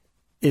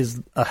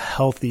a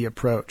healthy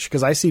approach,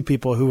 because I see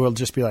people who will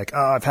just be like,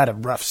 oh, I've had a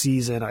rough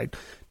season. I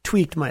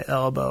tweaked my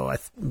elbow. I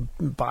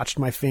botched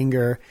my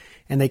finger,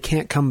 and they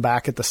can't come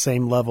back at the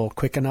same level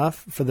quick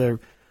enough for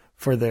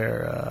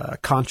their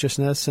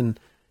consciousness, and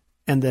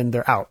then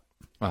they're out.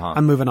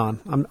 I'm moving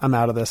on. I'm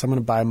out of this. I'm going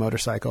to buy a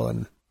motorcycle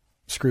and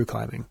screw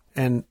climbing.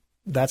 And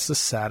that's the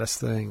saddest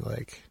thing.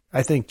 Like,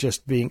 I think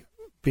just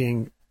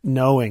being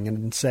knowing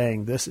and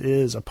saying, this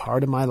is a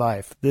part of my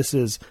life. This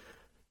is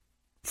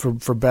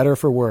for better,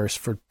 for worse,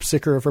 for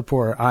sicker or for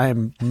poorer. I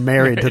am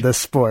married to this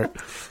sport.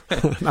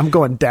 I'm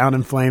going down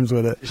in flames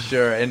with it.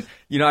 Sure. And,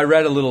 you know, I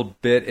read a little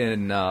bit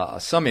in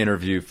some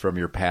interview from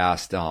your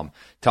past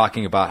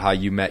talking about how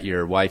you met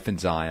your wife in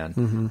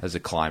Zion as a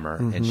climber,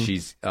 and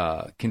she's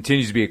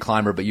continues to be a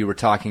climber, but you were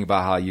talking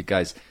about how you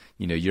guys,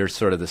 you know, you're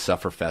sort of the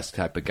sufferfest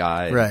type of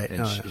guy. Right.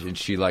 And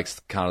she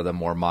likes kind of the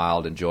more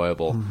mild,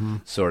 enjoyable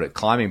sort of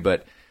climbing.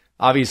 But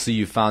obviously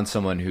you found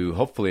someone who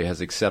hopefully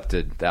has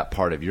accepted that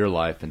part of your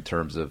life in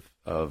terms of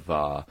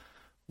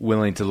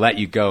willing to let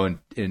you go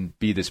and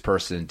be this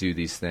person and do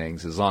these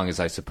things, as long as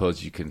I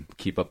suppose you can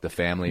keep up the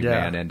family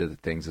man end of the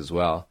things as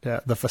well. Yeah,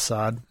 the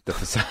facade. The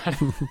facade.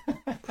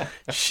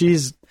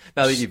 She's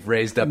Now that you've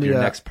raised up your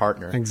next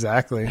partner.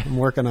 Exactly. I'm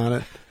working on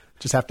it.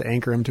 Just have to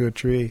anchor him to a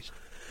tree.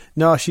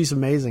 No, she's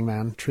amazing,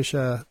 man.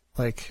 Trisha,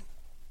 like,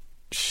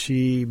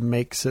 she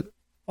makes it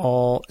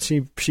all. She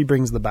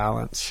brings the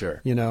balance.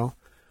 Sure. You know,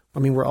 I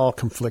mean, we're all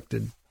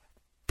conflicted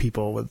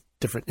people with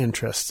different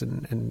interests,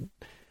 and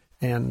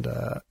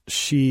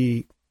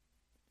she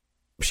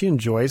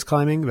enjoys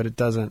climbing, but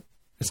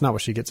it's not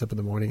what she gets up in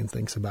the morning and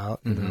thinks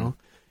about. You know,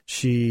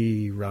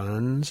 she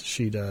runs,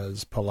 she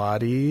does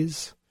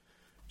Pilates,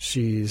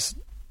 she's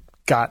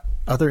got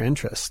other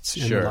interests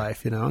in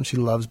life, you know, and she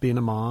loves being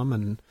a mom.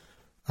 And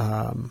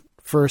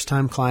first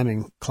time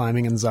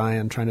climbing in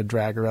Zion, trying to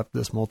drag her up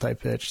this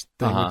multi-pitch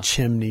thing with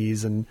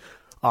chimneys and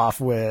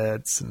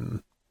off-wits,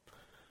 and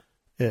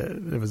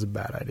it was a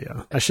bad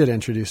idea. I should have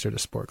introduced her to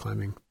sport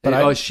climbing. But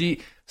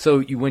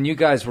So when you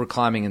guys were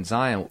climbing in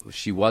Zion,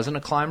 she wasn't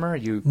a climber?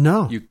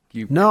 No.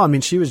 You No, I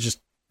mean, she was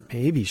just,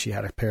 maybe she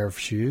had a pair of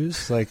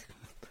shoes. Like,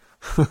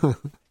 yeah,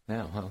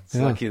 well, it's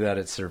lucky that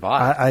it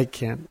survived. I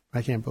can't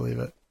believe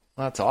it.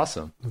 Well, that's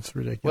awesome. It's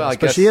ridiculous. Well, I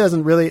but guess she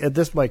doesn't really, at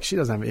this, like, she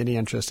doesn't have any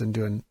interest in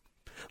doing,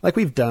 like,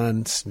 we've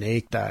done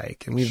Snake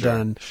Dyke and we've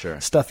done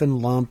stuff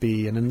in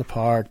Lumpy and in the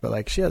park, but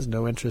like, she has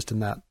no interest in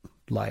that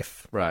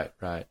life. Right.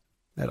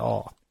 At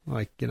all.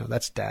 Like,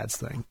 that's Dad's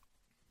thing.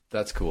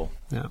 That's cool.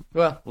 Yeah.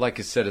 Well, like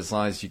I said, as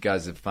long as you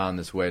guys have found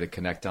this way to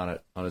connect on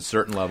it on a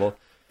certain level.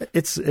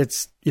 It's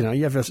you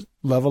have a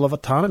level of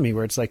autonomy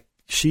where it's like,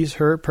 she's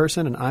her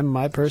person and I'm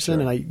my person.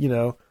 Sure.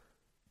 And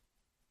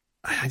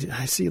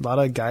I see a lot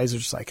of guys are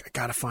just like, I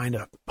got to find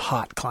a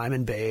hot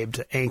climbing babe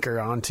to anchor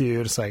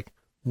onto. It's like,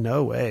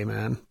 no way,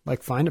 man.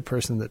 Like, find a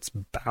person that's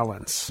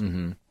balanced.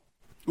 Mm-hmm.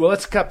 Well,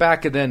 let's cut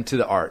back then to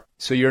the art.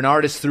 So you're an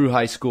artist through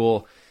high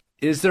school.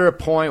 Is there a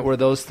point where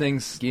those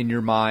things in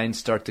your mind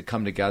start to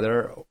come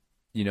together?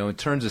 In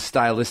terms of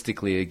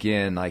stylistically,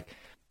 again, like,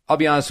 I'll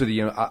be honest with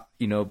you,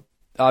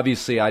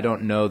 obviously I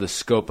don't know the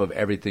scope of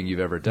everything you've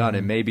ever done. Mm-hmm.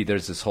 And maybe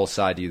there's this whole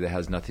side to you that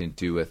has nothing to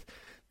do with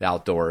the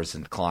outdoors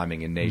and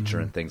climbing and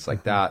nature and things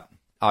like that.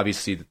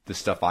 Obviously the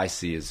stuff I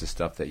see is the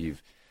stuff that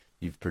you've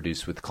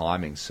produced with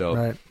climbing.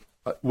 So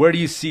where do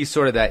you see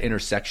sort of that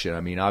intersection?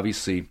 I mean,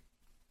 obviously,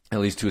 at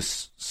least to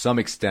some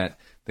extent,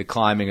 the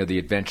climbing or the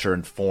adventure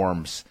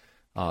informs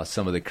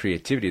some of the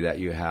creativity that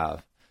you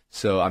have.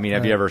 So, I mean,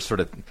 have you ever sort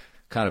of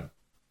kind of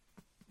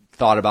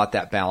thought about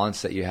that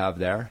balance that you have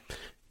there?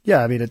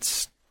 Yeah, I mean,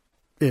 it's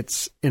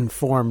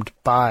informed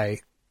by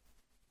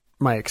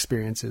my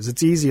experiences.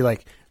 It's easy,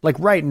 like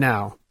right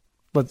now,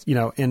 but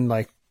in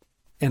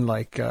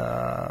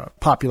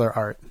popular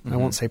art. I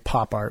won't say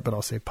pop art, but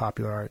I'll say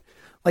popular art.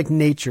 Like,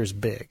 nature's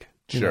big.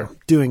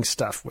 Doing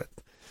stuff with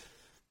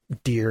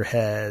deer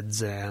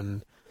heads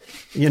and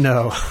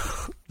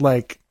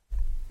like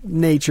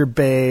nature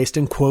based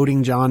and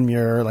quoting John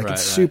Muir. Like,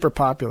 it's super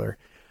popular.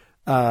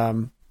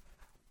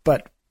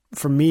 But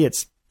for me,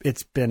 it's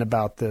been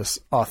about this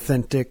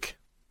authentic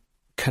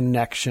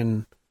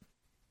connection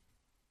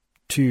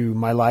to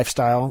my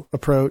lifestyle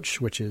approach,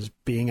 which is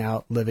being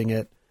out, living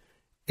it,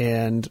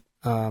 and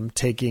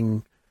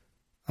taking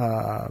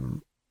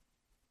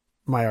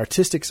my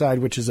artistic side,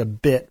 which is a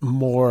bit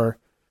more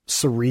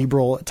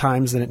cerebral at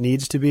times than it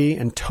needs to be,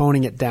 and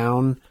toning it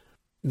down.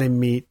 They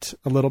meet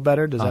a little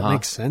better. Does that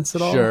make sense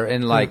at all? Sure.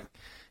 And like,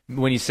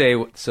 when you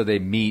say, so they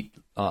meet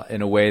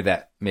in a way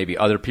that maybe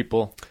other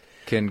people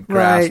can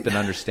grasp and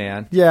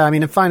understand. Yeah. I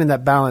mean, and finding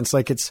that balance,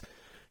 like, it's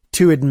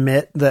to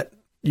admit that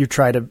you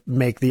try to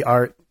make the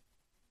art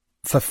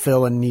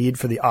fulfill a need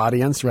for the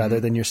audience rather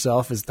than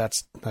yourself,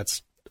 that's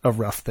a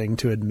rough thing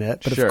to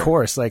admit. But of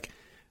course, like,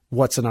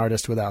 what's an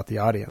artist without the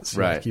audience?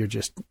 Right. Like, you're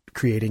just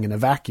creating in a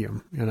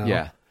vacuum,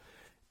 Yeah.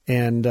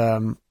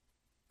 And,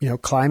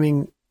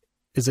 climbing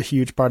is a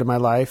huge part of my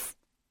life.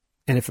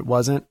 And if it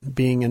wasn't,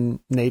 being in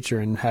nature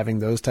and having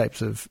those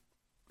types of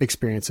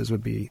experiences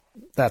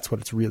that's what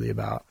it's really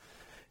about.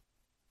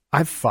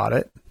 I've fought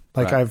it.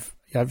 Like,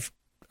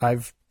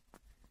 I've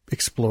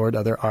explored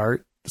other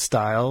art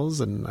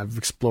styles and I've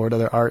explored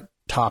other art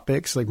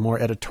topics, like more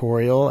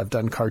editorial. I've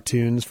done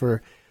cartoons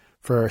for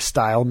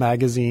style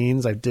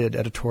magazines. I did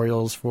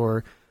editorials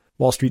for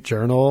Wall Street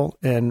Journal,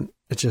 and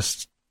it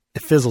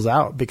fizzles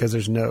out because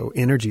there's no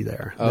energy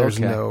there. Oh, there's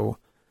no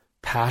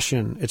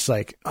passion. It's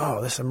like,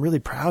 I'm really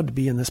proud to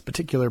be in this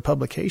particular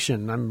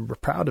publication. I'm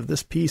proud of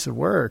this piece of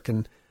work.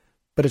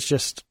 But it's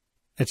just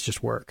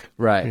work.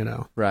 Right.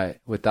 Right.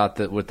 Without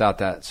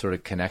that sort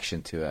of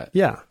connection to it.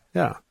 Yeah.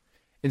 Yeah.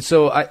 And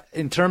so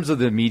in terms of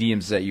the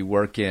mediums that you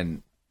work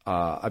in,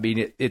 I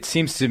mean, it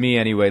seems to me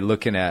anyway,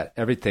 looking at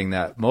everything,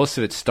 that most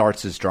of it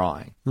starts as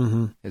drawing.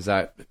 Mm-hmm. Is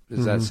that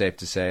safe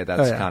to say?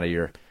 That's kind of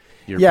your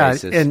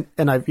basis.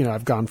 And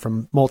I've gone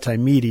from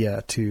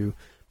multimedia to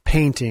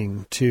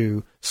painting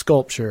to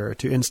sculpture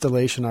to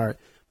installation art,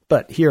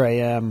 but here I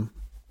am,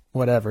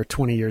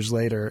 20 years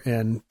later,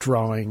 and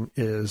drawing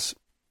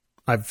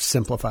I've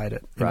simplified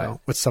it,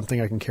 with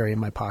something I can carry in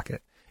my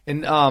pocket.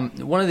 And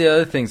one of the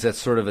other things that's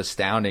sort of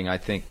astounding, I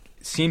think,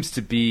 seems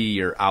to be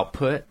your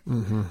output,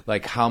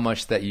 like how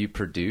much that you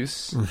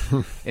produce.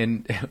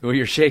 And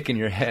you're shaking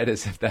your head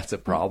as if that's a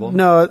problem.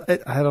 No,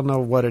 I don't know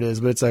what it is,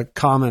 but it's a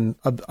common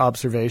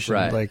observation.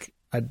 Right. Like,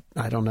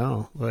 I don't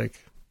know. Like,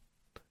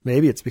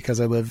 maybe it's because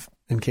I live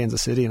in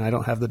Kansas City and I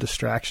don't have the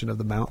distraction of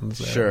the mountains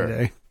there every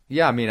day.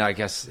 Yeah, I mean, I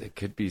guess it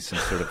could be some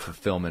sort of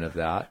fulfillment of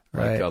that,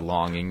 like a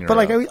longing. But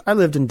I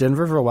lived in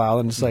Denver for a while,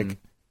 and it's like,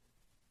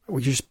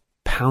 you're just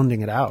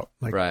pounding it out.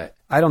 Like,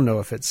 I don't know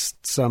if it's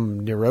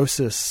some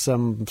neurosis,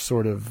 some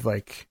sort of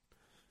like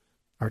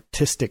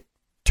artistic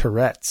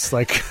Tourette's,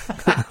 like,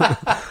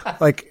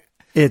 like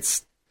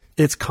it's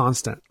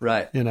constant,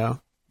 right?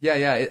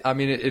 Yeah. I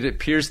mean, it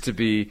appears to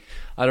be.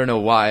 I don't know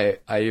why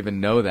I even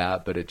know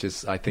that, but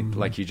I think,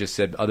 like you just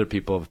said, other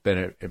people have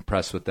been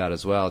impressed with that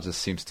as well. It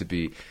just seems to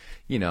be,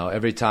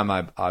 every time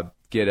I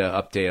get an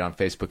update on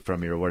Facebook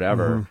from you or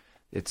whatever,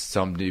 it's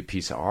some new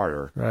piece of art,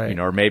 or Right.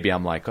 or maybe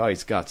I'm like, oh,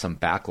 he's got some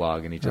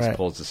backlog and he just Right.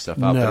 pulls the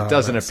stuff out, No, but it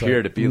doesn't it's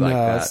appear to be like no,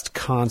 that. it's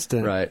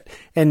constant. Right.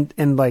 And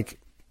like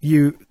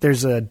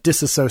there's a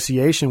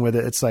disassociation with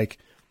it. It's like,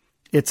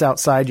 it's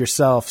outside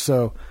yourself.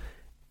 So,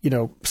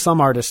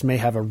 some artists may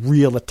have a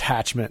real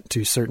attachment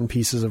to certain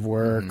pieces of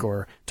work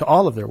or to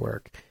all of their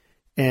work.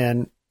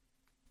 And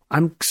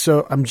I'm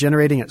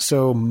generating it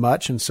so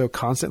much and so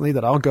constantly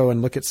that I'll go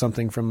and look at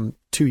something from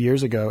 2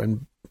 years ago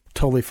and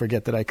totally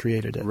forget that I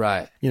created it.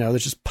 Right.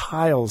 There's just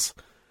piles.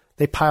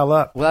 They pile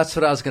up. Well, that's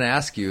what I was going to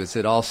ask you. Is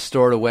it all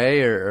stored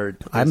away, or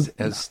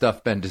has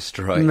stuff been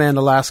destroyed? Man,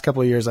 the last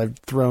couple of years I've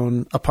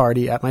thrown a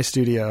party at my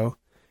studio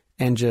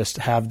and just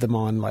have them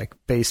on like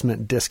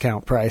basement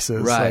discount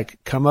prices. Right. Like,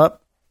 come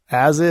up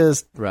as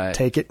is, Right.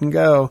 take it and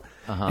go.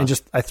 Uh-huh. And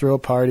just, I throw a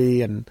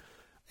party and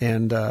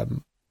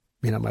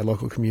my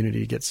local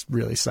community gets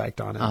really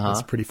psyched on it. Uh-huh.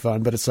 It's pretty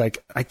fun, but it's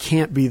like, I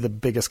can't be the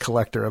biggest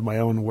collector of my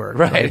own work.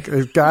 Right. Like,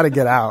 it's got to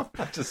get out.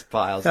 Just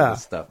piles Yeah. of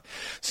this stuff.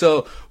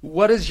 So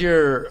what does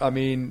your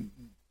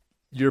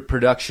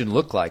production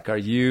look like? Are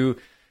you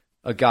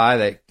a guy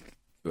that,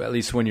 at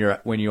least when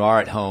you are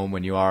at home,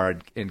 when you are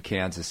in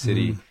Kansas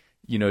City,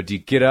 Mm-hmm. do you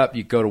get up,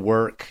 you go to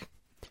work,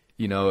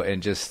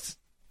 and just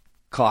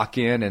clock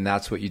in, and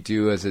that's what you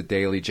do as a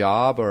daily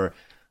job? Or,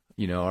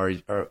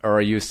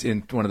 are you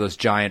in one of those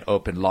giant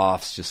open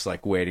lofts, just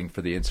like waiting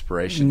for the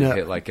inspiration to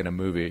hit, like in a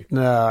movie?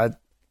 No,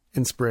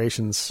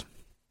 inspirations.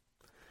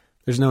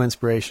 There's no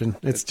inspiration.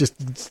 It's just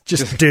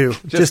do.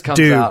 Just comes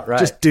do. out, right.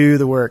 Just do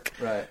the work.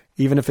 Right.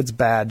 Even if it's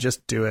bad,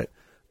 just do it.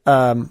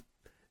 No,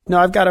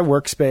 I've got a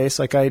workspace.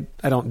 Like I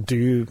don't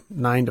do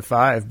 9 to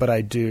 5, but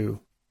I do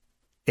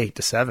 8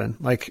 to 7.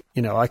 Like,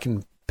 I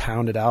can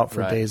pound it out for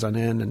Right. days on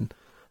end. And,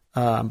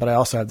 but I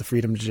also have the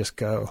freedom to just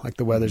go. Like,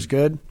 the weather's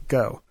good,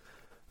 go.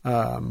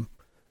 But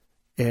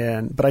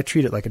I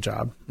treat it like a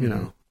job,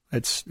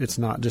 it's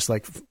not just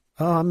like,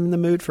 oh, I'm in the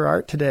mood for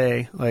art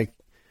today. Like,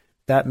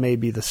 that may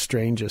be the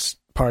strangest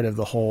part of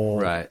the whole,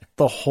 Right.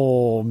 the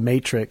whole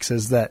matrix,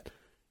 is that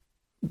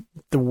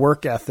the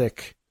work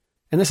ethic.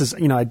 And this is,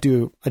 I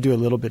do a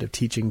little bit of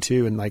teaching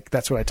too. And like,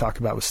 that's what I talk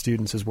about with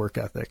students, is work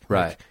ethic.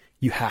 Right. Like,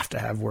 you have to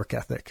have work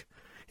ethic.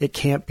 It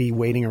can't be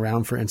waiting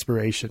around for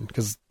inspiration,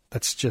 because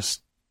that's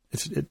just,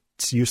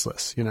 it's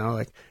useless,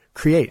 like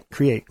create,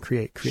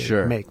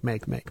 Sure. make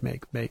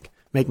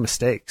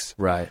mistakes.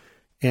 Right.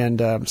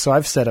 And so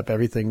I've set up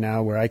everything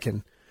now where I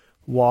can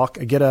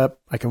get up,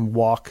 I can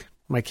walk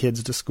my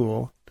kids to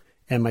school,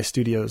 and my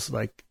studio's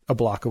like a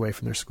block away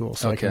from their school.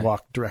 So I Okay. can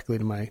walk directly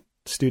to my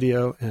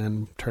studio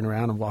and turn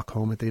around and walk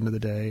home at the end of the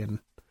day. And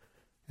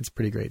it's a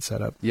pretty great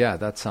setup. Yeah,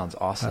 that sounds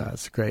awesome.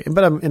 It's great.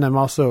 But I'm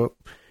also,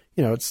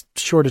 it's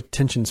short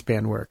attention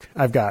span work.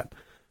 I've got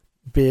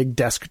big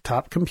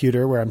desktop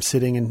computer where I'm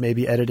sitting and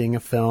maybe editing a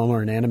film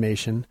or an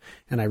animation,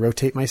 and I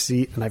rotate my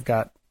seat, and I've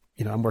got,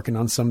 I'm working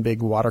on some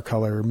big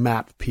watercolor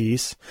map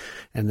piece,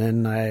 and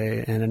then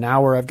in an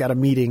hour I've got a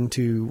meeting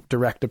to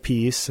direct a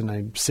piece, and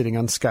I'm sitting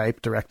on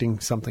Skype directing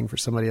something for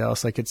somebody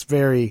else. Like, it's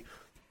very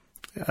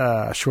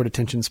short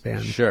attention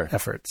span Sure.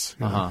 efforts.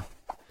 Uh-huh.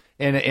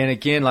 And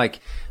again,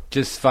 like,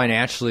 just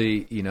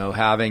financially,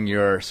 having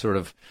your sort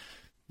of,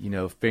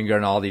 finger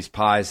in all these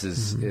pies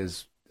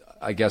is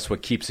I guess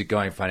what keeps it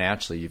going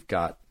financially. You've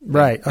got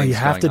Right. Oh, you things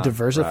have to going on.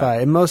 diversify.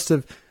 Right. And most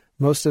of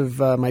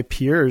my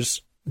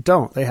peers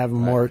don't. They have a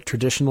more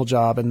traditional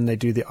job, and they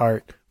do the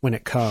art when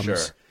it comes. Sure.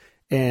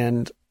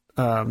 And,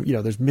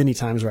 there's many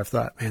times where I've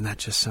thought, man, that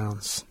just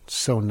sounds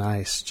so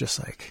nice. Just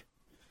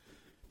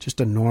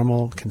a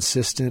normal,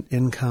 consistent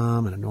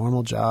income and a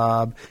normal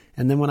job.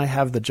 And then when I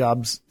have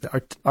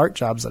the art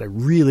jobs that I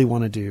really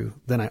want to do,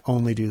 then I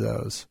only do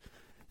those.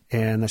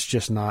 And that's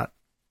just not,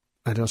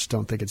 I just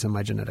don't think it's in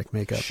my genetic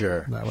makeup.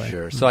 Sure. That way.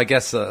 Sure. So I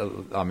guess,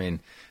 everything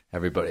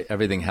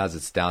has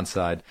its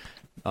downside.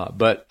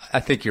 But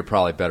I think you're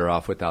probably better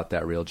off without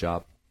that real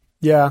job.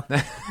 Yeah.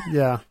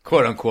 Yeah.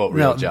 Quote unquote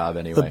real No, job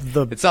anyway.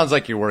 the- It sounds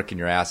like you're working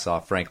your ass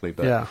off, frankly.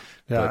 But Yeah.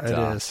 Yeah, but, it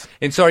is.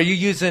 And so are you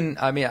using,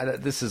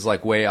 this is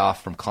like way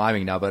off from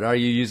climbing now, but are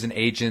you using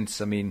agents?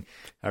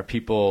 Are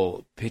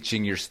people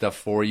pitching your stuff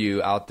for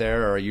you out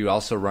there, or are you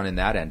also running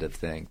that end of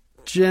thing?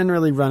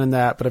 Generally running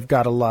that, but I've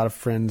got a lot of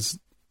friends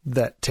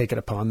that take it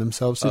upon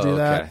themselves to do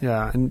that. okay.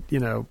 Yeah. And,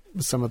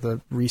 some of the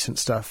recent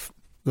stuff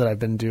that I've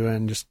been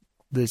doing, just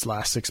these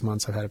last 6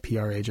 months, I've had a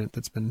PR agent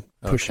that's been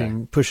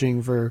pushing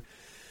for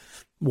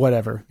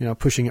whatever,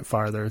 pushing it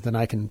farther than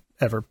I can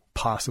ever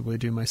possibly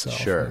do myself.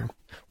 Sure.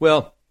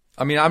 Well,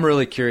 I'm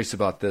really curious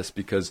about this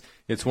because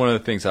it's one of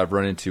the things I've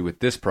run into with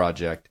this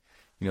project.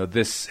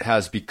 This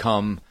has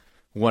become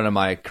one of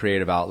my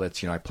creative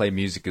outlets. I play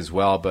music as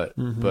well, but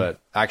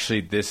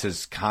actually this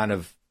is kind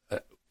of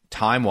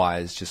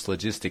time-wise, just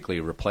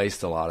logistically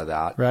replaced a lot of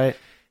that. Right.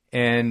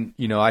 And,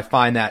 I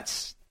find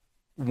that's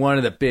one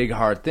of the big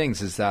hard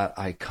things is that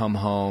I come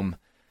home,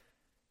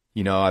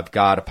 I've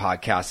got a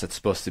podcast that's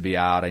supposed to be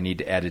out. I need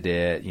to edit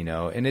it,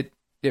 and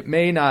it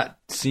may not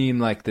seem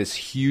like this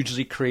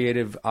hugely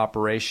creative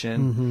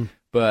operation,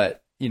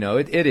 but,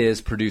 it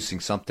is producing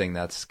something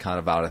that's kind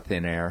of out of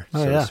thin air,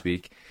 so to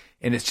speak.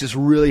 And it's just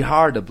really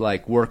hard to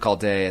like work all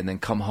day and then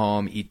come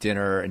home, eat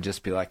dinner, and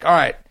just be like, all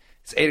right,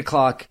 it's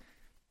 8:00.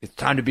 It's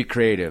time to be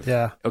creative.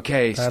 Yeah.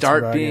 Okay, That's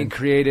start being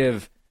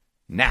creative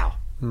now.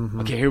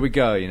 Okay, here we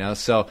go, you know?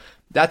 So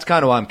that's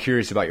kind of why I'm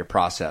curious about your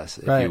process,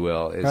 if you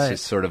will. It's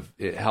just sort of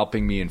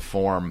helping me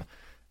inform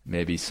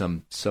maybe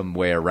some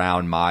way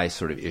around my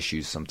sort of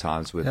issues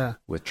sometimes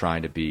with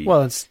trying to be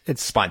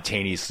it's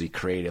spontaneously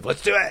creative.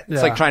 Let's do it.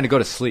 It's like trying to go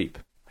to sleep.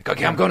 Like,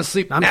 okay, I'm going to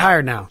sleep. I'm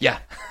tired now. Yeah.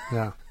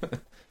 Yeah.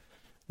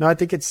 No, I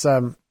think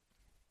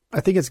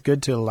it's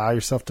good to allow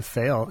yourself to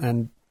fail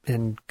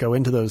and go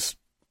into those,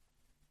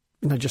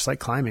 you know, just like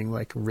climbing,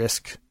 like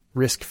risk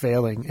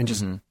failing and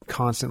just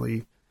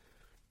constantly,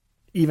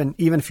 even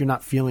if you're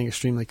not feeling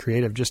extremely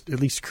creative, just at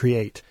least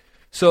create.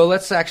 So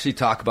let's actually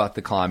talk about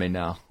the climbing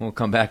now. We'll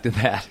come back to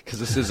that because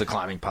this is a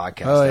climbing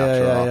podcast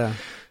after all. Yeah.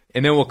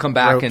 And then we'll come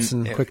back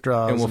and quick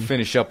draws, and we'll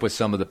finish up with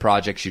some of the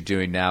projects you're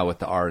doing now with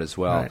the art as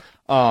well.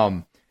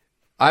 Right.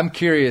 I'm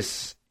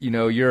curious, you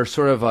know, you're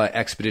sort of an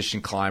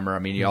expedition climber. I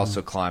mean, you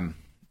also climb,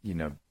 you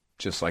know,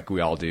 just like we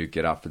all do,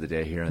 get out for the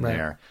day here and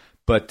there.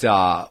 But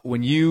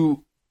when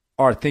you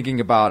are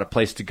thinking about a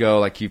place to go,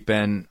 like you've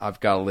been, I've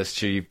got a list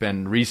here, you've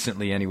been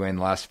recently anyway in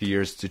the last few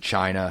years to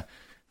China,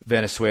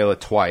 Venezuela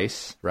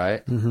twice,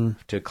 right?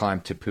 To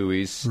climb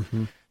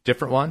Tepuis.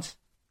 Different ones?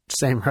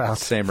 Same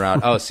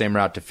route. Oh, same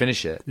route to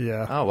finish it.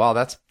 Yeah. Oh, wow,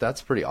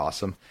 that's pretty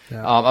awesome.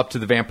 Yeah. Up to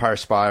the Vampire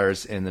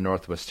Spires in the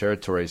Northwest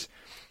Territories.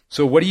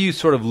 So what do you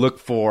sort of look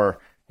for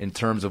in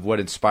terms of what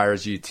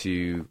inspires you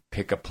to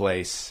pick a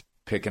place,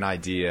 pick an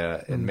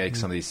idea, and make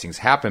some of these things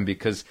happen?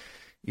 Because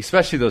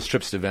especially those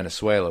trips to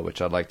Venezuela,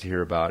 which I'd like to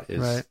hear about,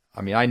 is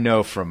I mean, I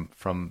know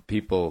from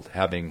people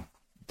having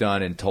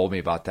done and told me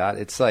about that,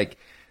 it's like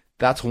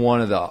that's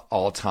one of the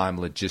all-time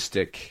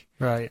logistic,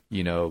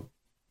 you know,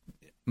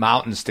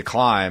 mountains to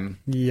climb,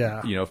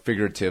 you know,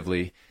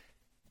 figuratively.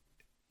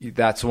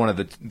 That's one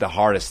of the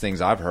hardest things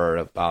I've heard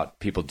about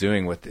people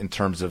doing in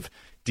terms of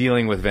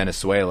dealing with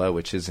Venezuela,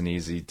 which isn't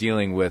easy,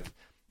 dealing with,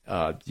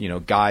 you know,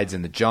 guides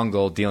in the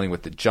jungle, dealing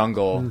with the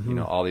jungle, you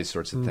know, all these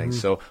sorts of things.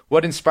 So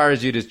what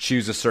inspires you to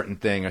choose a certain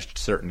thing, a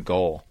certain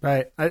goal?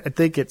 Right. I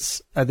think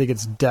it's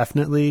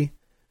definitely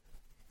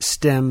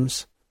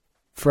stems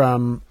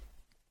from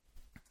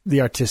the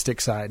artistic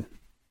side.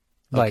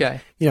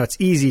 Like, you know, it's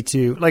easy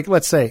to, like,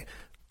 let's say,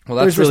 well,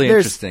 that's really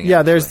interesting.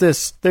 Yeah. There's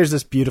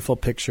this beautiful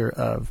picture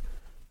of,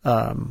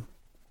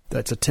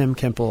 that's a Tim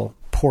Kemple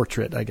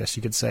portrait, I guess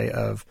you could say,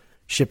 of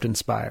Shipton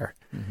Spire.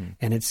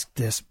 And it's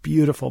this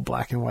beautiful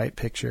black and white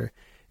picture,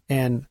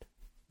 and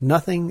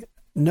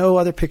no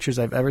other pictures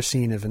I've ever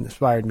seen have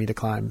inspired me to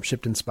climb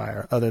Shipton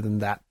Spire other than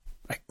that.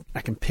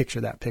 I can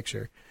picture that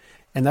picture.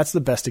 And that's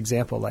the best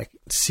example, like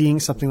seeing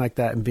something like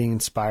that and being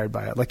inspired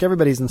by it. Like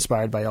everybody's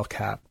inspired by El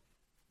Cap.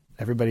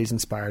 Everybody's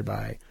inspired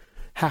by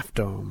Half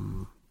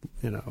Dome,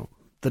 you know,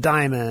 the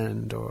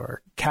Diamond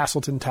or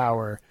Castleton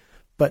Tower,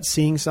 but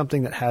seeing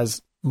something that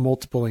has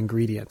multiple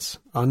ingredients,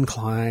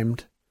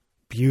 unclimbed,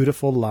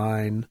 beautiful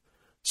line,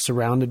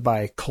 surrounded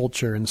by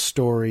culture and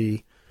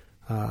story,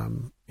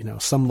 you know,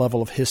 some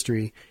level of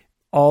history,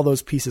 all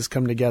those pieces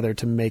come together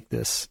to make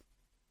this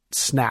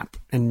snap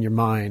in your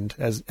mind.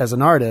 As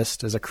an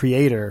artist, as a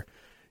creator,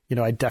 you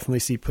know, I definitely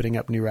see putting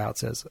up new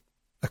routes as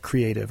a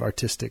creative,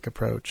 artistic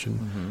approach.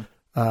 And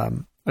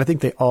I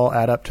think they all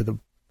add up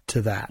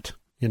to that,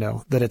 you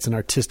know, that it's an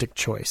artistic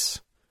choice,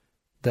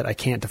 that I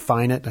can't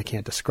define it, I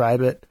can't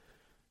describe it.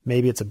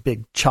 Maybe it's a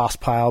big choss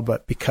pile,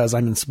 but because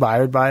I'm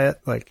inspired by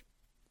it, like,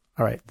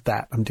 all right,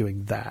 I'm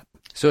doing that.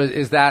 So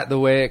is that the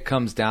way it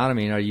comes down? I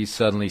mean, are you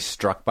suddenly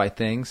struck by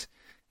things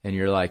and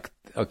you're like,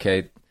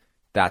 okay,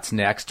 that's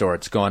next, or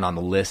it's going on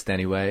the list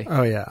anyway?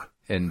 Oh, yeah.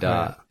 And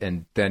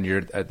then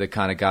you're the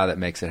kind of guy that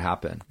makes it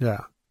happen.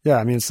 Yeah. Yeah.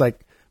 I mean, it's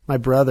like my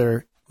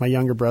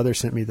younger brother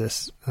sent me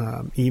this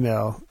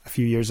email a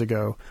few years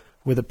ago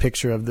with a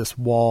picture of this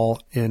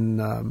wall in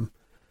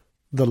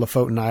the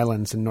Lofoten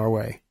Islands in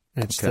Norway.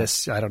 And it's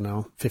this, I don't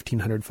know,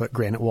 1,500-foot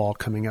granite wall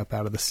coming up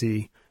out of the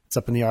sea. It's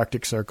up in the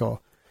Arctic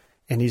Circle.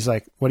 And he's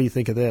like, what do you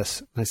think of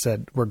this? And I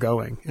said, we're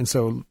going. And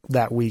so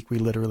that week we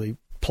literally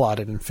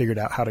plotted and figured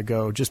out how to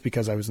go just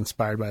because I was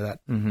inspired by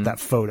that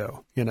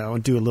photo, you know,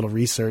 and do a little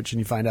research. And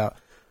you find out,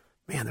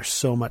 man, there's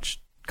so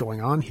much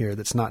going on here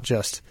that's not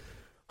just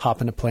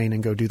hop in a plane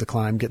and go do the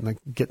climb, get in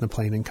the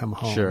plane and come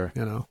home. Sure.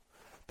 You know,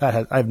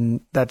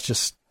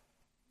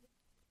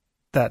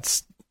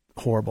 that's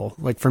horrible.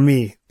 Like for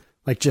me,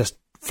 like just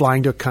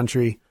flying to a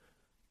country,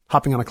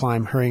 hopping on a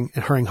climb,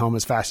 hurrying home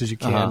as fast as you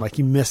can. Like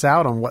you miss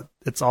out on what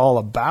it's all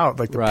about,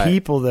 like the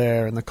people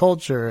there and the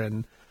culture.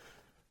 And,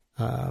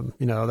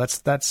 you know,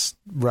 that's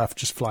rough,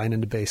 just flying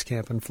into base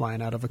camp and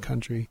flying out of a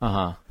country.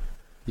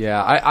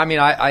 Yeah. I mean,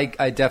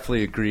 I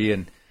definitely agree.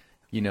 And,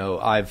 you know,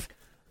 I've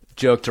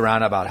joked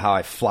around about how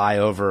I fly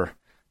over,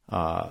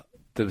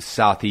 the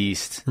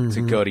Southeast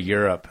to go to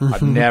Europe. I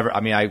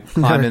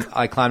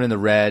climbed in the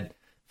Red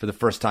for the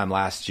first time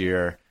last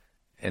year,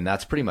 and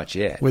that's pretty much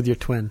it. With your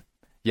twin.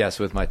 Yes,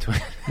 with my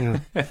twin. Yeah.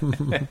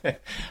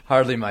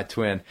 Hardly my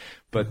twin,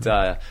 but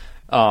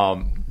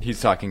He's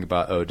talking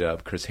about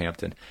O-Dub, Chris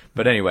Hampton.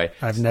 But anyway.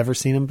 I've never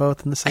seen them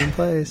both in the same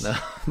place.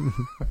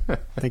 I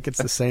think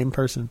it's the same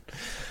person.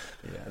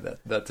 Yeah,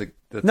 that's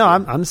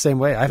I'm the same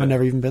way. I've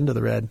never even been to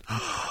the Red.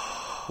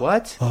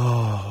 What?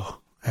 Oh,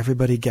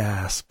 everybody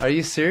gasp. Are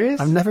you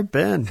serious? I've never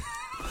been.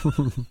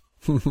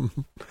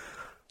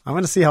 I'm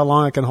going to see how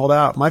long I can hold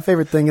out. My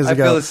favorite thing is to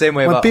go. I feel the same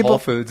way about Whole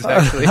Foods,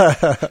 actually.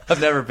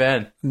 I've never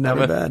been.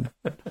 Never been.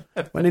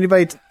 When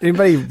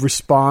anybody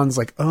responds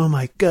like, "Oh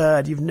my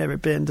God, you've never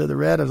been to the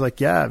Red," I was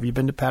like, "Yeah, have you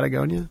been to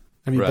Patagonia?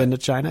 Have you been to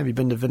China? Have you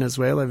been to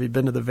Venezuela? Have you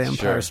been to the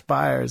Vampire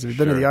Spires? Have you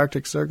been to the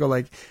Arctic Circle?"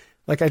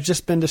 Like I've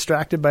just been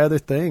distracted by other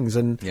things.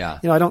 And,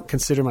 I don't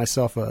consider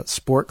myself a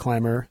sport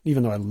climber,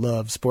 even though I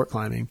love sport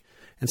climbing.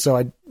 And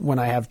so when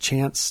I have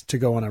chance to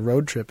go on a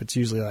road trip, it's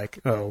usually like,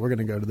 oh, we're going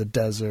to go to the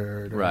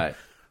desert. Or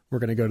we're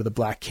going to go to the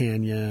Black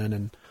Canyon.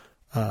 And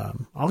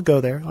I'll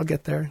go there. I'll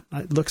get there.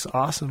 It looks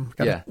awesome.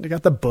 I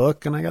got the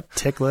book and I got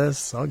tick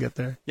lists. I'll get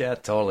there. Yeah,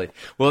 totally.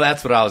 Well,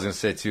 that's what I was going to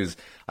say, too, is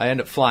I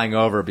end up flying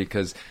over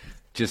because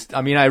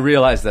I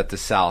realize that the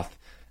South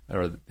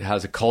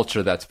has a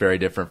culture that's very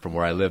different from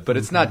where I live, but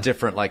it's not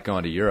different like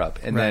going to Europe.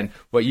 And then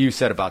what you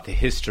said about the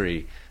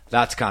history,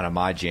 that's kind of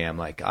my jam.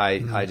 Like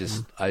I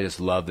just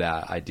love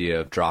that idea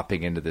of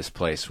dropping into this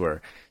place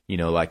where,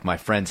 like my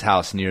friend's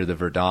house near the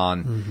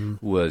Verdun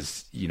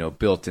was,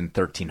 built in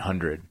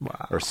 1300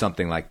 or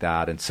something like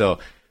that. And so,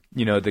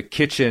 the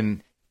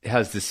kitchen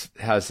has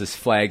this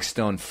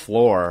flagstone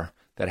floor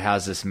that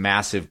has this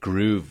massive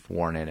groove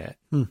worn in it.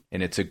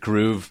 And it's a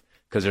groove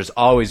because there's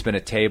always been a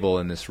table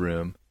in this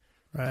room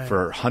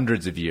for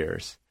hundreds of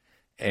years.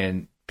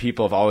 And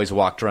people have always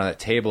walked around that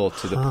table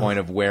to the point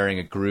of wearing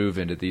a groove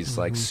into these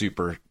like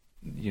super,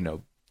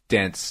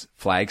 dense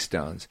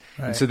flagstones.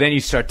 And so then you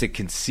start to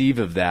conceive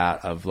of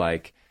that, of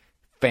like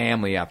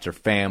family after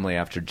family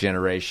after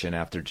generation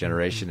after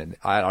generation. And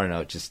I don't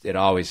know, it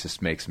always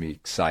just makes me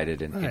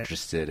excited and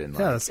interested and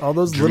it's all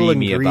those little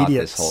ingredients about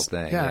this whole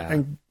thing.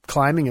 And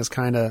climbing is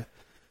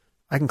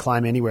I can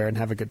climb anywhere and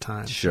have a good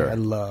time. Sure. I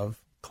love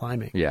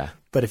climbing. Yeah.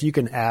 But if you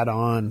can add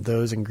on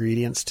those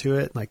ingredients to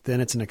it, like then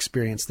it's an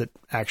experience that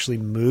actually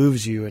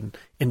moves you and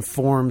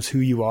informs who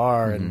you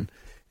are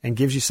and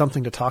gives you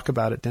something to talk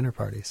about at dinner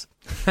parties.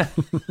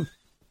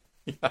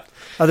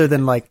 Other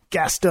than like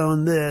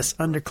Gaston this,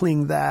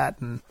 Undercling that.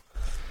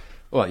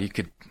 Well, you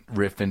could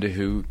riff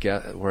into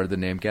where the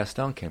name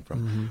Gaston came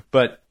from.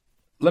 But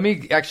let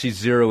me actually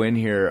zero in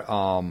here.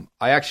 I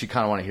actually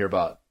kind of want to hear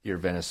about your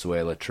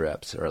Venezuela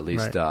trips, or at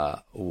least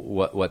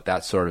what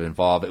that sort of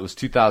involved. It was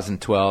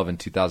 2012 and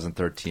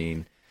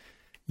 2013.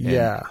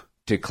 Yeah.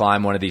 To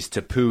climb one of these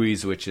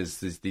tepuis, which is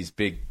these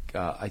big,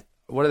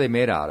 what are they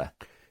made out of?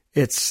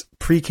 It's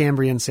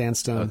Precambrian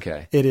sandstone.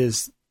 Okay. It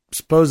is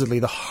supposedly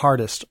the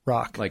hardest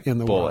rock in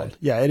the bullet. world.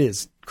 Yeah, it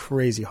is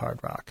crazy hard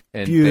rock.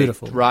 And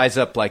beautiful. They rise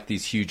up like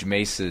these huge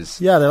mesas.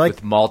 Yeah, they're like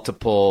with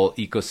multiple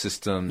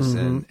ecosystems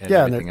and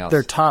everything else.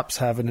 Their tops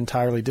have an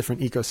entirely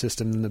different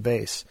ecosystem than the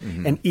base,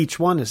 and each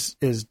one is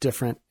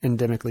different,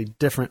 endemically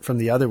different from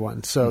the other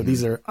one. So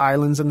these are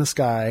islands in the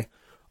sky,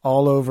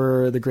 all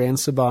over the Grand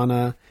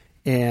Sabana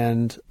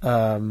and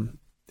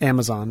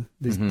Amazon.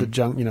 The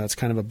junk, it's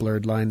kind of a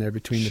blurred line there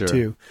between the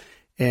two,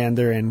 and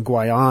they're in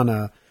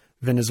Guyana,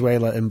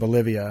 Venezuela, and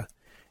Bolivia,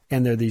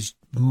 and they're these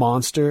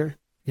monster,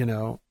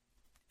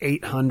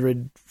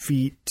 800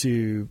 feet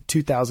to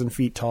 2,000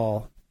 feet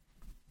tall,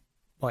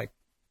 like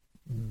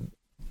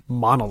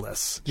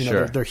monoliths.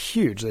 They're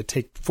huge. They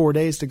take 4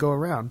 days to go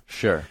around.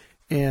 Sure.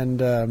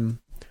 And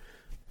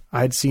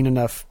I'd seen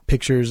enough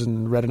pictures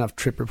and read enough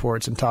trip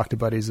reports and talked to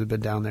buddies that had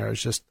been down there.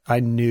 I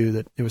knew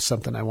that it was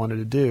something I wanted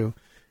to do.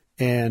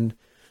 And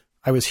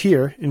I was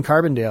here in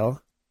Carbondale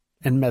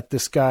and met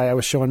this guy. I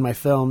was showing my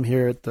film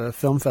here at the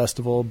film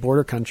festival,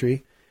 Border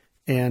Country.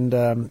 And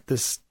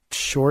this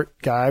short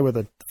guy with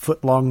a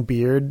foot-long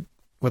beard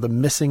with a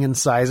missing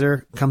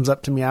incisor comes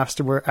up to me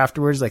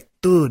afterwards like,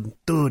 dude,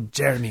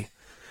 Jeremy,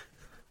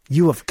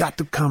 you have got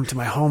to come to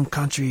my home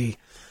country.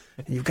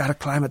 You've got to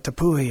climb at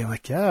Tepui. I'm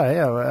like,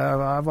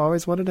 yeah, I've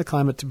always wanted to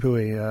climb at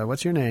Tepui.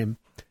 What's your name?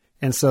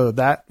 And so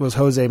that was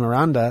Jose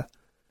Miranda,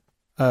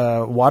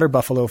 a water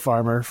buffalo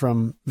farmer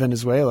from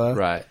Venezuela.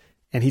 Right.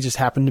 And he just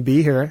happened to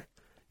be here.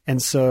 And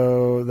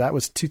so that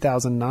was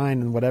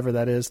 2009, and whatever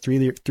that is,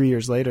 3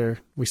 years later,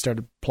 we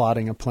started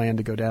plotting a plan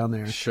to go down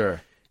there.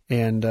 Sure.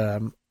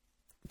 And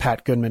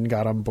Pat Goodman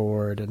got on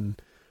board, and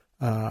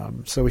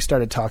so we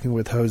started talking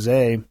with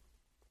Jose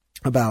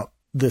about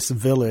this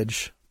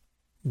village,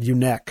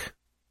 UNEC,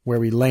 where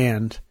we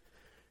land.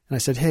 And I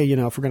said, hey,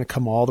 if we're going to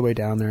come all the way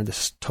down there in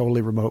this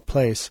totally remote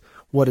place,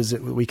 what is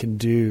it we can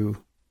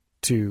do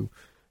to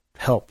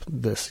help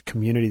this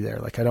community there?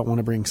 Like, I don't want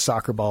to bring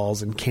soccer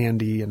balls and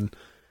candy and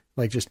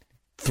just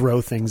throw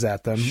things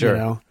at them,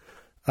 Sure.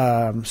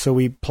 So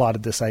we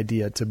plotted this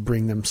idea to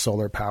bring them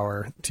solar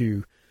power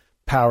to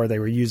power. They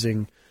were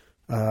using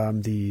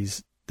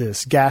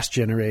this gas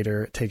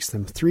generator. It takes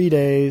them 3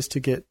 days to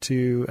get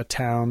to a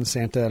town,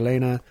 Santa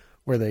Elena,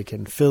 where they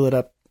can fill it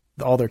up,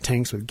 all their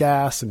tanks with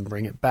gas, and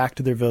bring it back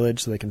to their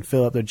village so they can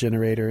fill up their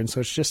generator. And so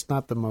it's just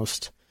not the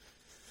most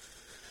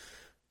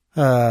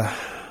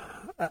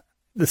the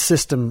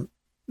system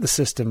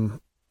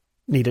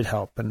needed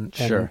help, and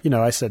Sure.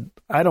 I said,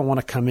 I don't want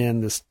to come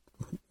in this,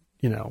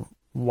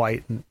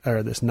 white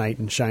or this knight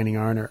in shining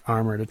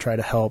armor to try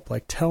to help.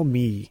 Like, tell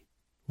me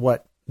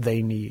what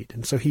they need.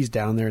 And so he's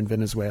down there in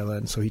Venezuela,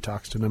 and so he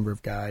talks to a number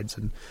of guides,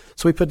 and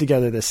so we put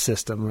together this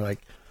system. We're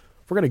like,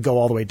 if we're going to go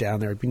all the way down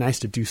there, it'd be nice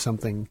to do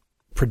something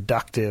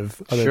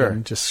productive other Sure.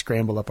 than just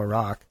scramble up a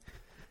rock.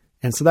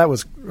 And so that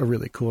was a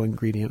really cool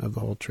ingredient of the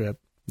whole trip,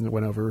 and it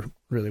went over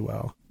really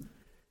well.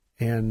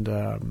 And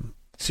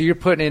So you're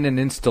putting in an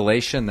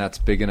installation that's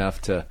big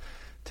enough to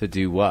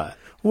do what?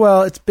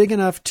 well, it's big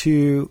enough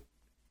to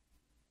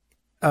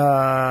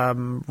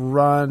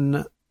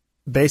run.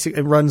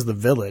 It runs the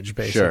village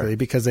basically, Sure.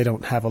 because they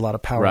don't have a lot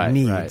of power Right,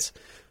 needs.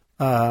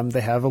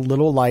 They have a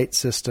little light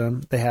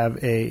system. They have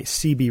a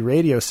CB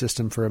radio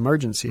system for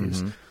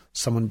emergencies.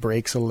 Someone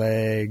breaks a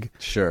leg.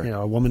 Sure.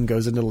 A woman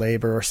goes into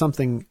labor or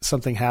something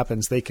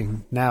happens. They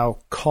can now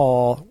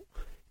call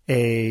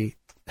a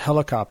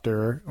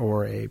helicopter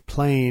or a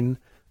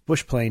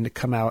bush plane to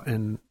come out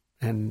and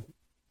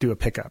do a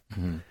pickup.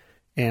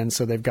 And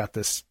so they've got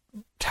this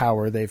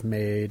tower they've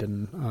made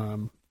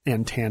and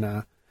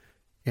antenna.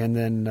 And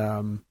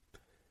then,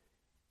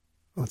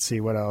 let's see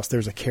what else.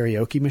 There's a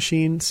karaoke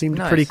machine. Seemed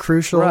Nice. pretty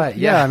crucial. Right,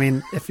 Yeah. yeah. I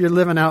mean, if you're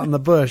living out in the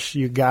bush,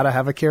 you got to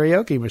have a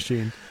karaoke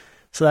machine.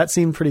 So that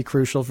seemed pretty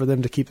crucial for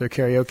them to keep their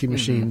karaoke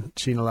machine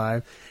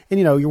alive. And,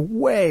 you're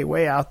way,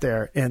 way out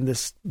there. And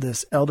this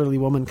elderly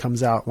woman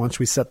comes out once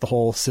we set the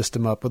whole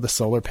system up with the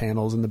solar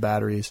panels and the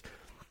batteries.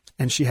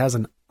 And she has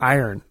an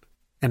iron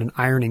and an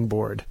ironing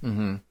board.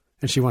 And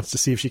she wants to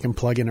see if she can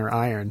plug in her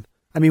iron.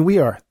 I mean, we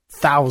are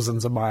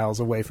thousands of miles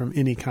away from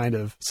any kind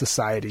of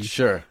society.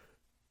 Sure.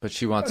 But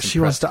she wants She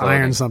wants to clothing.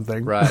 iron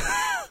something. Right.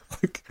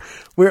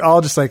 We're all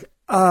just like,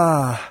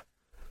 I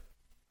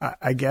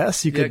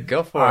guess you Yeah, could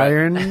go for it.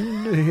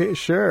 iron.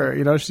 Sure.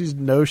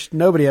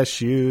 Nobody has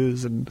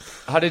shoes. And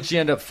How did she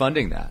end up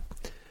funding that?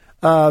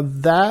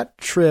 that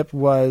trip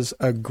was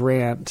a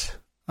grant.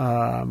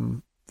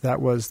 That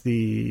was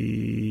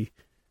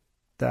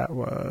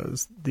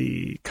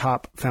the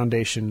COP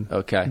Foundation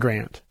Okay.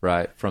 grant.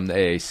 Right. From the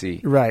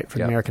AAC. Right, from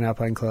Yep. the American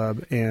Alpine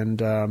Club.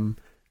 And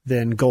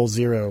then Goal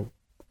Zero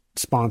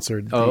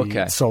sponsored the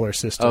okay. solar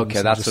system. Okay,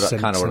 so that's just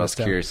kind of sent what I was us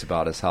down. curious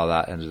about, is how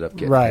that ended up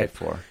getting Right. paid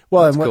for.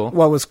 Well, That's and cool.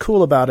 what was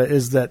cool about it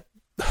is that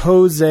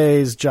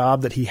Jose's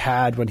job that he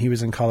had when he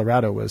was in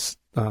Colorado was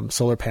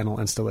solar panel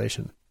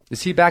installation.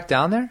 Is he back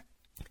down there?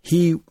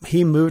 He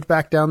moved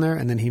back down there,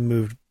 and then he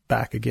moved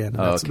back again.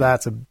 Oh, That's okay.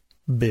 that's a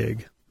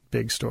big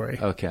story.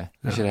 Okay.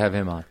 I should have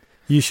him on.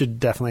 You should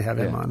definitely have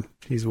him Yeah. on.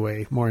 He's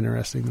way more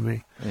interesting than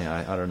me.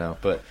 Yeah, I don't know,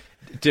 but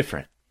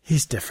different.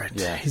 He's different.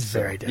 Yeah, He's so-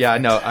 very different.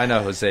 Yeah, I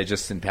know Jose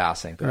just in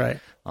passing. But,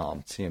 Right.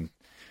 See him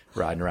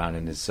riding around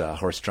in his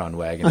horse-drawn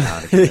wagon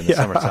down in the Yeah.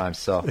 summertime.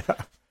 So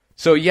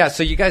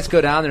you guys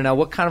go down there now.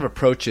 What kind of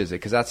approach is it?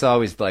 Because that's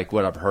always like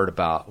what I've heard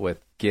about with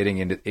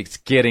getting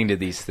to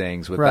these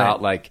things without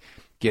Right. like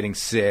getting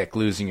sick,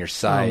 losing your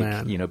sight,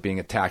 man. being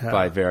attacked Yeah.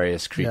 by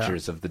various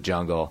creatures of the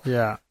jungle.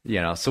 Yeah.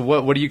 So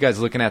what are you guys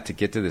looking at to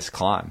get to this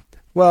climb?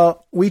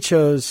 Well, we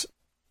chose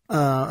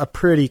a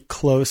pretty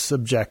close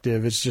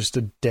objective. It's just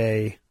a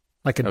day,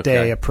 like a Okay.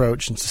 day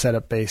approach and set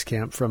up base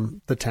camp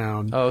from the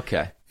town. Oh,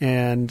 okay.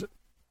 And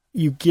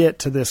you get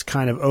to this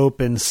kind of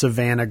open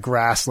savanna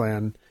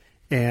grassland,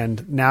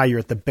 and now you're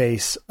at the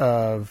base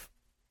of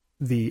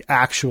the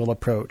actual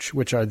approach,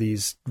 which are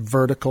these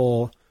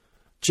vertical,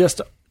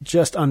 just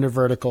under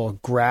vertical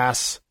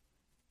grass,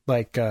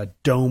 like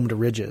domed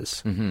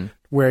ridges,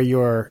 where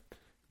you're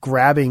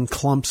grabbing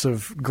clumps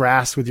of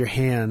grass with your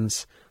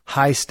hands,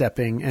 high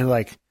stepping, and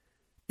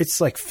it's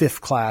like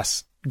fifth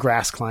class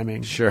grass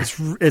climbing. Sure.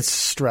 It's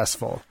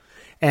stressful.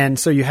 And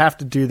so you have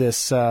to do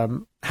this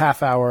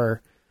half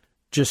hour,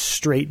 just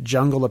straight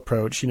jungle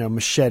approach,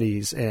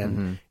 machetes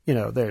and,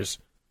 there's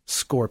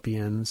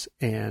scorpions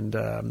and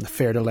the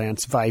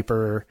Fer-de-Lance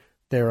viper.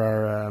 There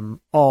are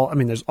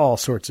there's all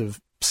sorts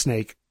of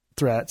snake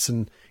threats.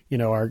 And,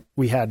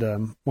 we had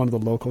one of the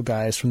local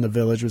guys from the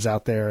village was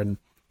out there and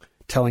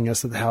telling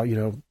us that how,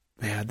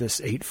 they had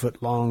this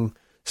 8-foot long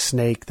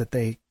snake that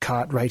they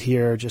caught right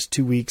here just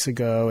 2 weeks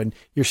ago. And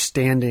you're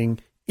standing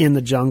in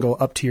the jungle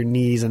up to your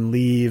knees in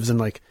leaves and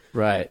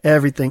Right.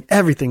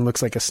 everything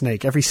looks like a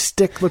snake. Every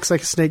stick looks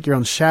like a snake. Your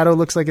own shadow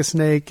looks like a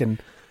snake. And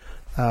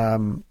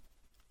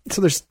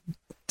so there's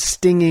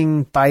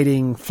stinging,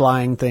 biting,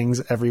 flying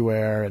things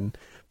everywhere.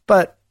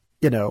 But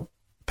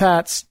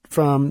Pat's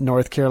from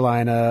North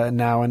Carolina and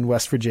now in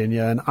West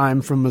Virginia, and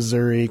I'm from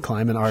Missouri,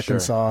 climbing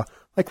Arkansas.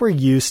 We're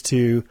used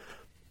to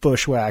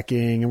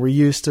bushwhacking, and we're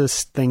used to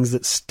things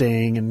that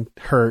sting and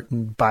hurt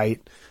and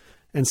bite.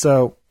 And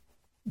so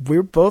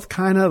we're both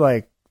kind of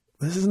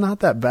this is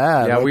not that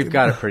bad. Yeah, we've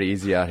got it pretty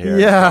easy out here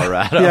Yeah. in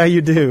Colorado. Yeah,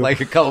 you do. A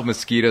couple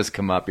mosquitoes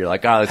come up, you're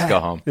like, let's go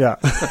home. Yeah.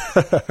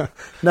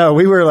 No,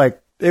 we were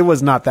it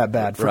was not that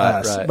bad for Right,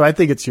 us. right. But I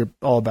think it's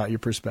all about your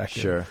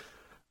perspective. Sure.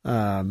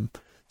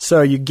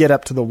 So you get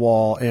up to the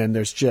wall, and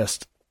there's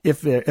just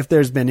if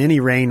there's been any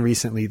rain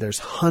recently, there's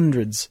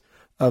hundreds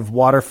of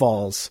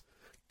waterfalls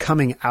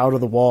coming out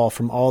of the wall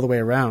from all the way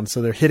around.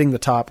 So they're hitting the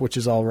top, which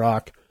is all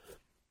rock,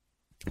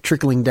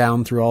 trickling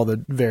down through all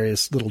the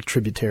various little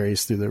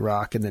tributaries through the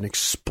rock, and then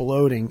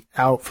exploding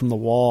out from the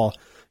wall.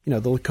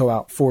 They'll go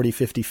out 40,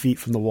 50 feet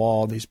from the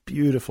wall, these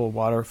beautiful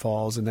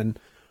waterfalls. And then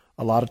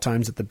a lot of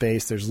times at the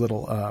base, there's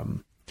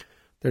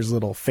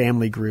little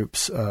family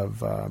groups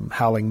of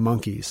howling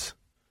monkeys.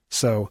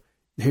 So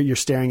here you're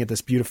staring at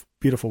this beautiful,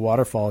 beautiful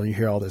waterfall, and you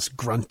hear all this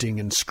grunting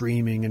and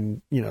screaming,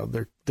 and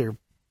they're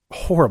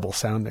horrible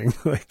sounding.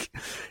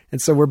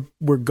 And so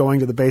we're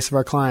going to the base of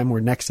our climb. We're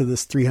next to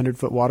this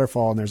 300-foot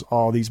waterfall, and there's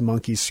all these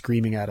monkeys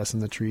screaming at us in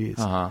the trees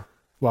while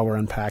we're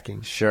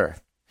unpacking. Sure.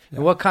 Yeah.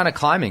 And what kind of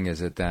climbing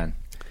is it then?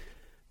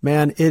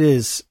 Man, it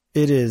is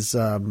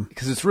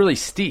because it's really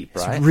steep,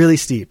 right? It's really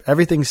steep.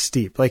 Everything's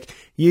steep. Like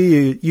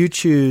you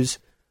choose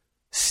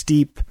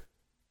steep,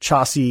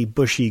 chossy,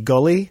 bushy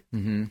gully,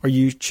 or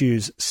you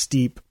choose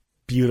steep,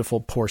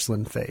 beautiful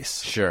porcelain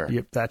face. Sure.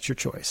 That's your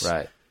choice.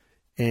 Right.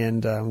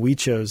 And we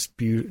chose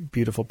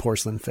beautiful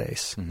porcelain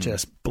face,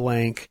 just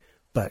blank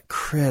but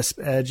crisp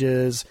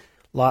edges,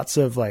 lots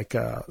of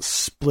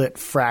split,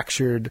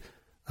 fractured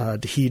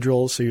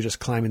dehedrals. So you're just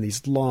climbing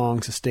these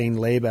long, sustained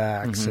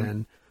laybacks,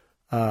 and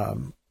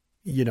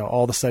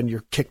all of a sudden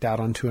you're kicked out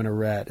onto an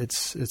arête.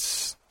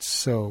 It's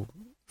so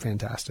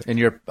fantastic. And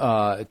your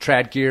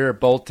trad gear,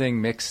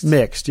 bolting, mixed?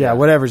 Mixed, yeah.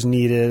 Whatever's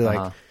needed.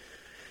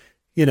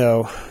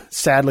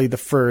 Sadly, the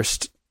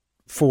first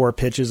 4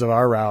 pitches of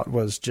our route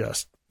was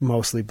just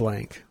mostly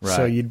blank. Right.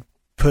 So you'd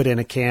put in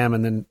a cam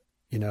and then,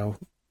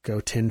 go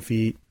 10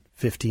 feet,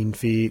 15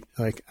 feet,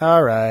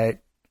 all right,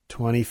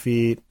 20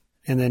 feet.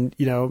 And then,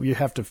 you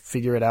have to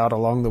figure it out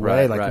along the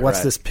way.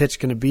 What's this pitch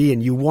going to be?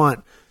 And you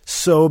want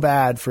so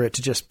bad for it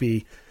to just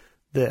be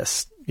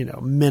this,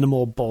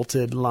 minimal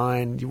bolted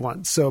line. You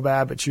want so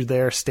bad, but you're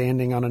there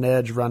standing on an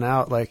edge, run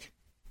out.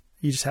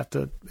 You just have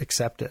to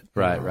accept it.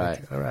 Right.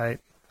 All right.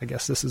 I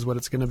guess this is what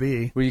it's going to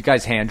be. Were you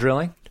guys hand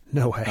drilling?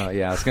 No way. Oh,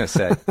 yeah. I was going to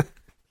say,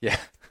 yeah.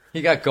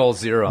 You got Goal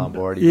Zero on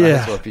board. You might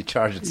as well be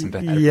charging some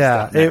batteries.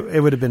 Yeah,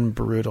 it would have been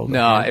brutal.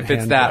 No, if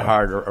it's that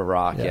hard a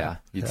rock,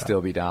 you'd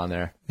still be down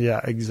there. Yeah,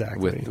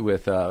 exactly.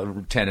 With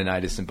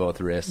tendonitis in both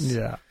wrists.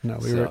 Yeah, no,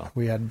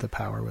 we had the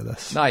power with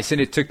us. Nice,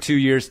 and it took 2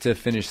 years to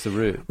finish the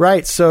route.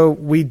 Right, so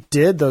we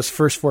did those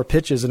first 4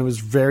 pitches, and it was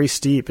very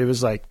steep. It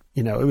was it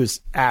was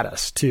at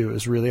us too. It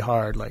was really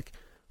hard,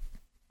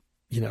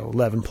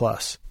 11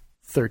 plus,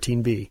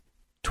 13B,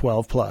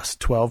 12 plus,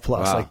 12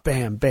 plus, wow.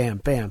 Bam, bam,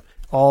 bam,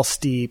 all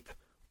steep.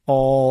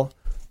 All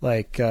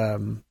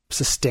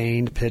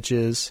sustained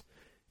pitches,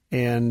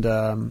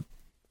 and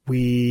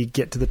we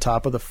get to the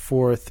top of the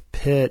 4th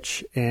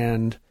pitch,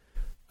 and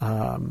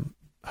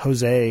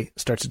Jose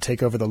starts to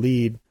take over the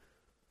lead.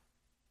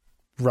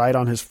 Right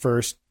on his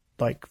first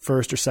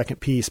or second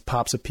piece,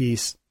 pops a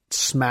piece,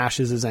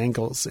 smashes his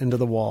ankles into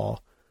the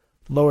wall,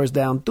 lowers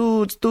down,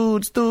 dudes,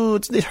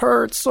 it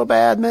hurts so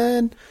bad,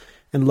 man,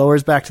 and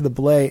lowers back to the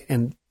belay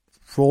and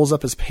rolls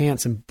up his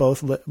pants, and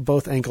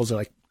both ankles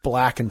are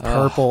black and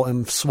purple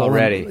and swollen.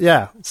 Already.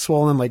 Yeah,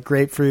 swollen like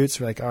grapefruits.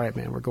 We're all right,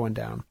 man, we're going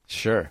down.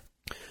 Sure.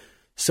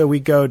 So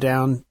we go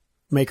down,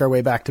 make our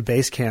way back to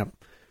base camp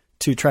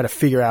to try to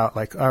figure out,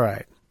 all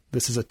right,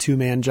 this is a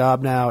 2-man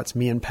job now. It's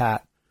me and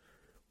Pat.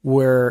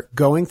 We're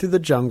going through the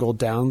jungle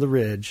down the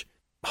ridge,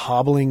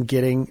 hobbling,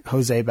 getting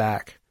Jose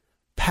back.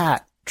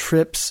 Pat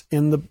trips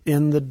in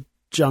the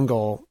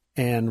jungle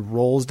and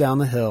rolls down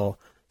the hill,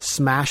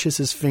 smashes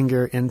his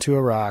finger into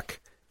a rock,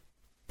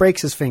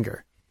 breaks his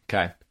finger.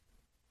 Okay.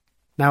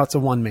 Now it's a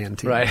 1-man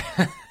team. Right.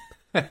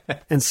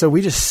 And so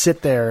we just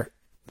sit there,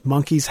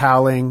 monkeys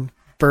howling,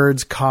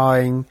 birds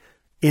cawing,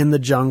 in the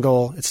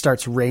jungle. It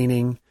starts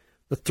raining.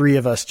 The 3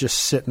 of us just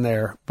sitting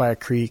there by a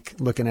creek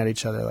looking at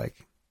each other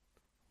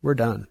we're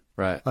done.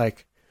 Right.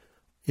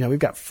 We've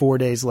got 4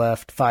 days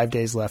left, 5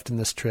 days left in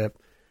this trip.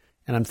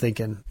 And I'm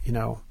thinking,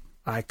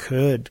 I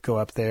could go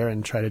up there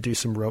and try to do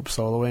some rope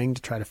soloing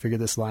to try to figure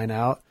this line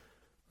out.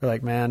 We're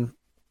man,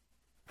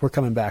 we're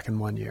coming back in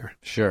 1 year.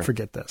 Sure.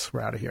 Forget this.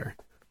 We're out of here.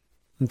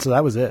 And so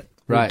that was it.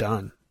 We're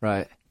done.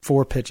 Right.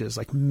 4 pitches,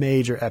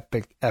 major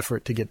epic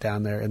effort to get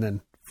down there, and then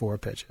 4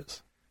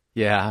 pitches.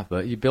 Yeah,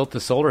 but you built the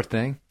solar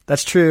thing.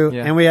 That's true.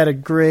 Yeah. And we had a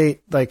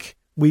great,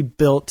 we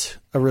built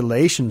a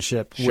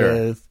relationship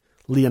with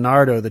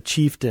Leonardo, the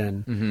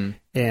chieftain,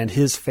 and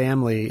his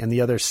family and the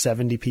other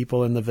 70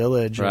 people in the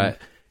village. Right.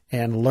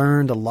 And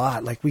learned a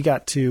lot. We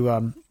got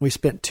to, we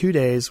spent 2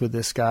 days with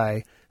this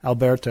guy,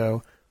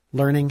 Alberto,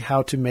 learning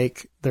how to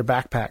make their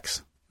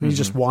backpacks. We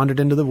just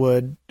wandered into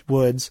the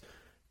woods,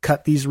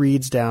 cut these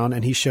reeds down,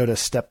 and he showed us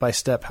step by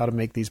step how to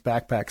make these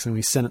backpacks.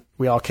 And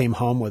we all came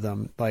home with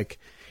them.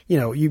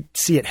 You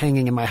see it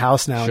hanging in my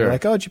house now. Sure.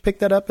 And you're did you pick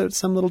that up at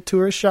some little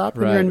tourist shop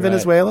when Right, you're in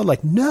Venezuela?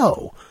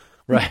 No.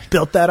 Right. We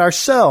built that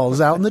ourselves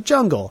out in the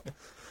jungle.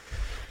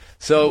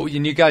 So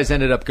you guys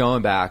ended up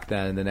going back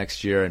then the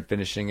next year and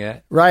finishing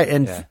it? Right.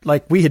 And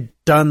we had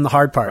done the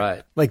hard part.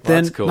 Right.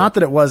 Then, that's cool. Not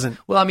that it wasn't.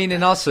 Well,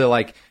 and also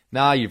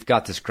now you've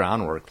got this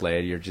groundwork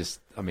laid. You're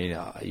just,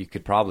 you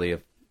could probably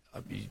have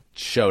you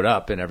showed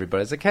up and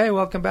everybody's like, "Hey,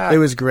 welcome back." It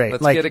was great.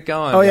 Let's like, get it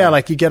going. Oh yeah,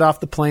 like you get off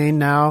the plane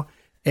now,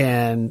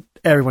 and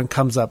everyone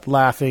comes up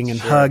laughing and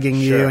hugging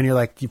you, and you're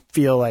like, you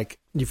feel like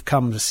you've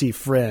come to see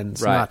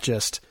friends, not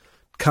just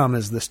come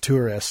as this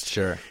tourist.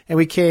 Sure. And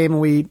we came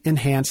and we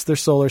enhanced their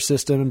solar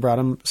system and brought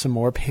them some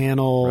more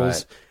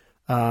panels,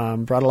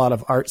 brought a lot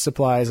of art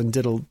supplies, and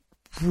did a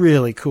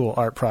really cool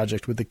art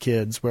project with the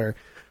kids where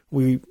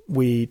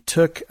I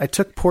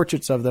took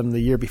portraits of them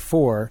the year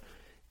before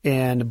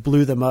and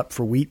blew them up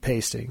for wheat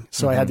pasting.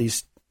 So I had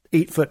these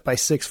 8-foot by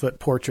 6-foot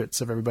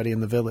portraits of everybody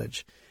in the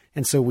village.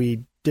 And so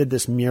we did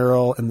this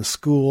mural in the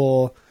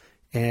school,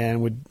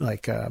 and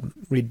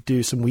we'd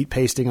do some wheat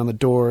pasting on the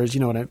doors,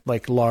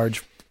 like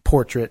large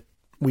portrait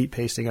wheat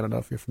pasting. I don't know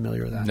if you're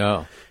familiar with that.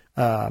 No.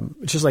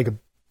 It's just like a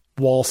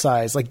wall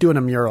size, like doing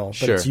a mural,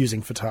 but it's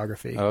using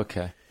photography.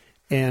 Okay.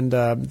 And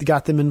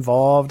got them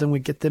involved, and we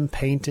get them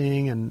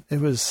painting, and it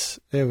was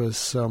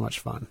so much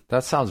fun.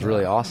 That sounds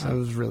really awesome. It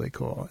was really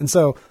cool. And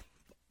so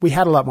we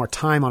had a lot more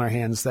time on our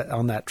hands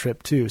on that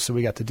trip too. So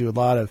we got to do a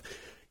lot of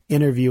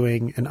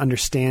interviewing and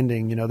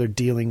understanding. They're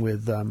dealing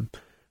with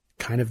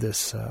kind of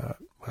this.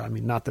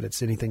 Not that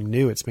it's anything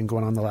new. It's been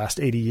going on the last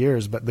 80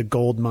 years, but the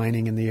gold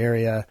mining in the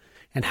area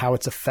and how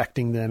it's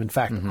affecting them. In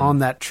fact, on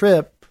that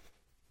trip,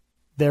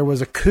 there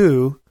was a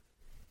coup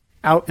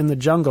out in the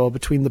jungle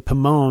between the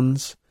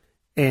Pomones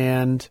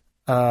and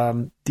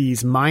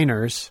these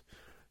miners.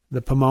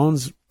 The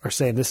Pomones are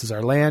saying, "This is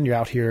our land. You're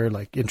out here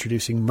like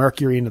introducing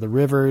mercury into the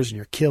rivers, and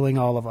you're killing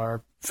all of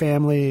our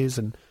families."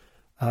 And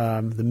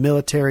the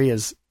military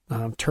is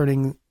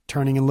turning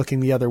and looking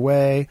the other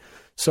way.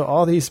 So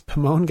all these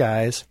Pomone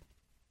guys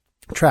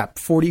trap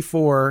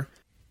 44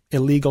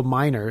 illegal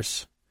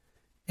miners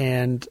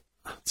and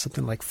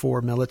something like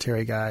 4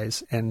 military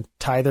guys, and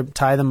tie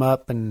them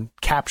up and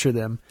capture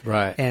them,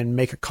 and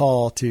make a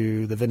call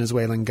to the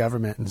Venezuelan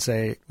government and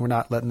say, "We're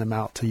not letting them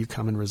out till you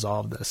come and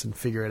resolve this and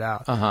figure it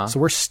out."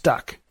 So we're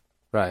stuck.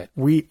 Right.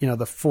 We,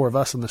 the 4 of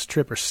us on this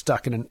trip are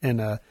stuck in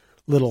a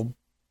little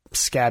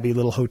scabby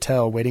little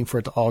hotel waiting for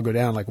it to all go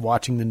down, like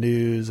watching the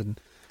news, and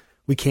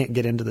we can't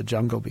get into the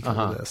jungle because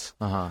of this.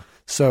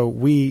 So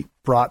we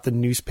brought the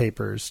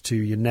newspapers to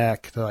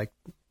UNEC to like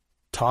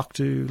talk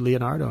to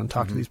Leonardo and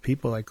talk to these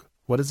people, like,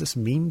 what does this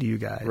mean to you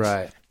guys?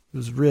 Right. It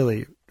was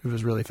really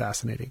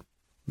fascinating.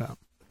 No.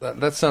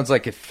 That sounds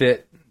like it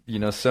fit,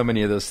 so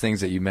many of those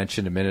things that you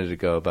mentioned a minute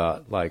ago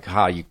about like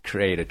how you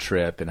create a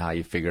trip and how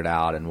you figure it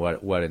out and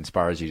what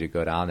inspires you to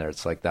go down there.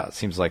 It's like that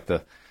seems like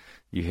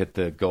you hit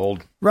the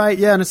gold. Right.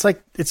 Yeah. And it's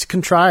like, it's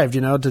contrived,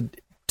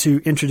 to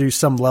introduce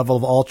some level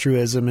of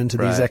altruism into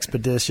these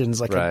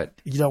expeditions. Like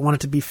you don't want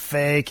it to be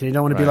fake, and you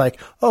don't want to be like,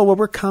 "Oh, well,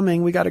 we're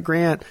coming. We got a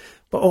grant.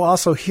 But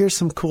also here's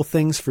some cool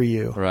things for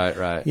you."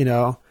 Right.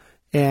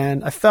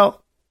 And I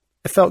felt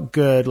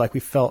good. Like we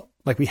felt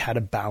like we had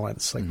a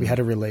balance, like we had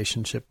a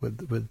relationship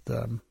with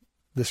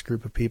this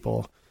group of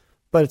people,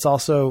 but it's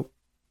also,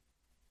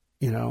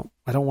 I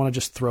don't want to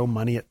just throw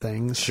money at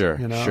things. Sure.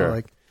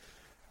 Like,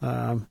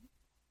 I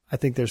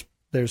think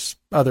there's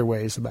other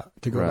ways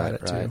to go about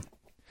it too.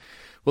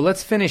 Well,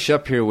 let's finish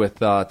up here with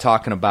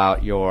talking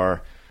about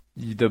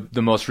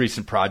the most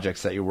recent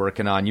projects that you're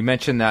working on. You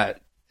mentioned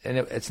that, and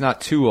it's not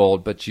too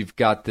old, but you've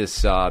got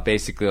this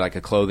basically like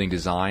a clothing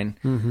design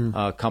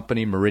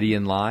company,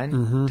 Meridian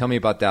Line. Tell me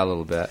about that a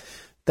little bit.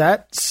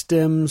 That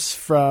stems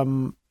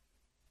from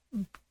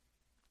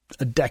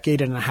a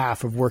decade and a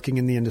half of working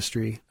in the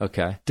industry.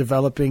 Okay.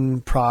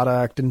 Developing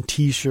product and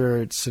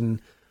T-shirts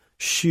and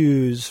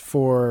shoes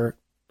for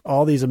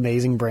all these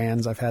amazing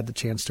brands I've had the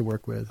chance to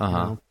work with.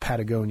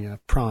 Patagonia,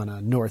 Prana,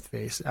 North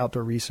Face,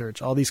 Outdoor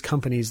Research, all these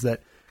companies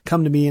that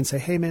come to me and say,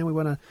 "Hey man, we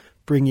want to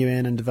bring you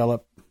in and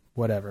develop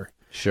whatever."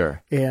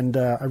 Sure. And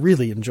I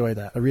really enjoy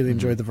that. I really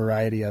enjoy the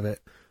variety of it.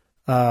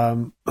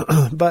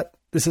 But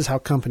this is how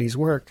companies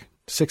work.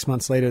 6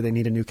 months later, they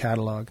need a new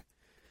catalog.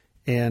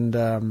 And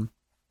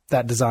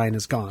that design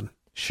is gone.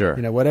 Sure.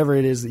 Whatever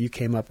it is that you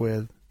came up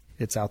with,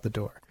 it's out the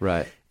door.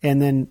 Right.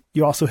 And then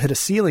you also hit a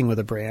ceiling with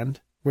a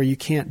brand where you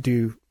can't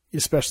do,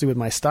 especially with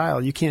my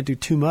style, you can't do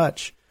too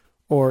much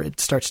or it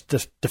starts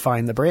to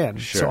define the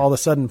brand. Sure. So all of a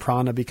sudden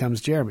Prana becomes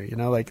Jeremy,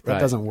 that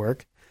doesn't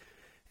work.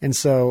 And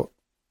so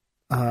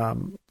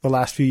the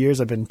last few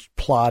years I've been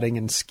plotting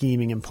and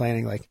scheming and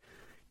planning like,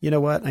 you know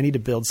what, I need to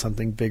build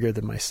something bigger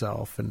than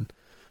myself and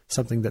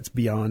something that's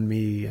beyond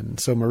me. And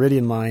so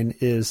Meridian Line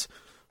is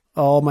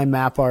all my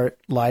map art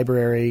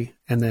library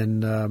and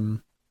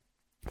then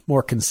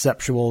more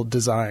conceptual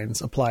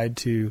designs applied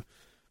to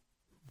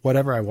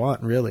whatever I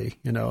want, really,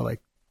 like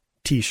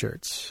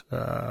T-shirts,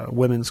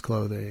 women's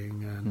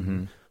clothing,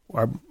 and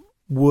our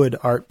wood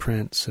art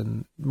prints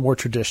and more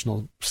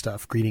traditional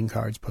stuff, greeting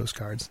cards,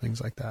 postcards,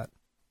 things like that.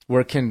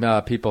 Where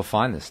can people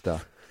find this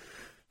stuff?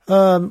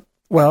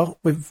 Well,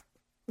 we've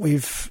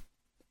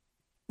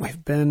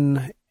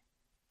been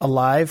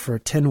alive for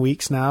 10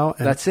 weeks now.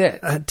 And that's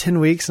it. 10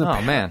 weeks.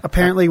 And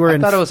apparently we're I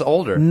thought it was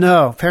older.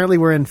 No, apparently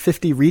we're in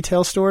 50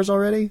 retail stores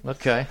already.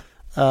 Okay.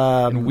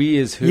 And we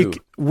is who?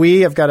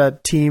 We have got a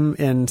team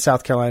in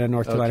South Carolina,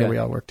 North Carolina. Okay. We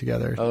all work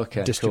together.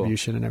 Okay,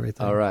 distribution and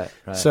everything. All right.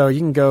 So you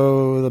can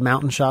go to the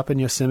mountain shop in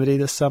Yosemite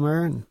this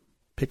summer and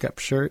pick up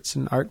shirts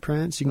and art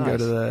prints. You can go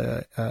to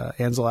the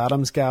Ansel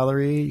Adams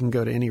Gallery. You can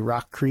go to any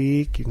Rock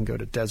Creek. You can go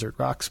to Desert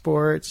Rock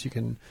Sports. You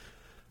can.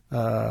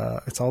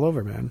 It's all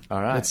over, man.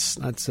 All right.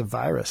 It's a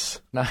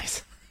virus.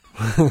 Nice.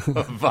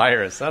 A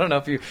virus. I don't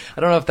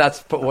know if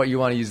that's what you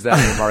want to use that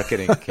in your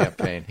marketing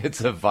campaign.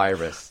 It's a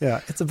virus. Yeah,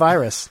 it's a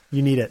virus.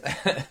 You need it.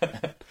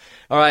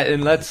 All right,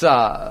 and let's.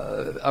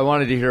 I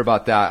wanted to hear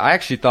about that. I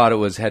actually thought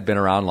had been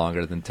around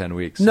longer than 10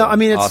 weeks. No, so I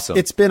mean awesome.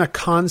 it's been a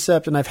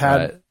concept, and I've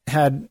had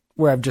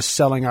where I'm just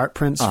selling art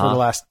prints for the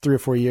last 3 or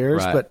 4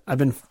 years, but I've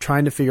been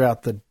trying to figure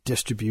out the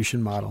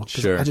distribution model.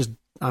 Sure.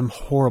 I'm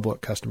horrible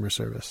at customer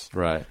service.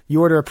 Right.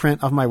 You order a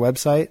print off my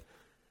website,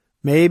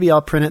 maybe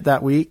I'll print it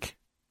that week.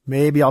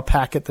 Maybe I'll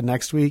pack it the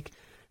next week,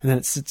 and then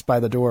it sits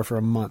by the door for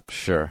a month.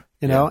 Sure.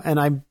 You know,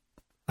 and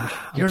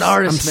you're an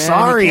artist, I'm man.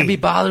 sorry. You can't be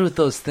bothered with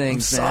those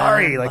things, I'm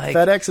sorry. man. Like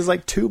FedEx is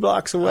like 2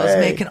 blocks away. I was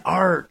making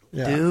art,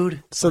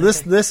 dude. So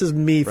this is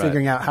me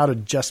figuring out how to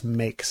just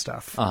make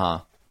stuff.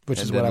 Which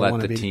is what I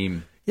want to be. Let the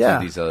team do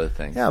these other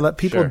things. Yeah, let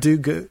people do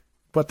good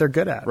what they're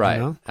good at. Right.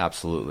 You know?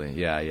 Absolutely.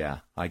 Yeah.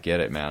 I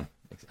get it, man.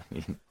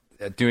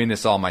 Doing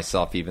this all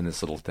myself, even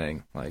this little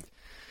thing, like.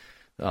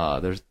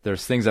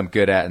 There's things I'm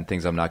good at and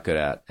things I'm not good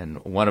at,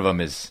 and one of them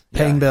is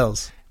paying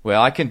bills.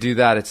 Well, I can do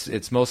that.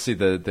 It's mostly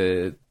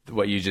the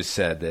what you just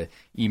said, the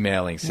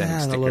emailing, sending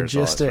stickers, the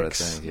logistics. all that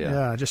sort of thing.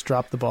 Yeah, just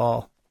drop the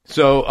ball.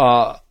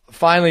 So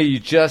finally,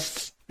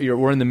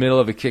 we're in the middle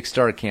of a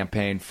Kickstarter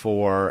campaign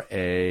for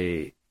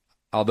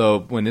although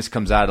when this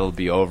comes out, it'll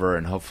be over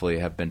and hopefully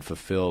have been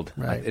fulfilled.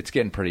 Right. It's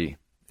getting pretty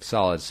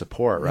solid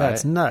support, right? Yeah,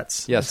 it's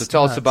nuts. Yeah. So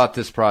tell us about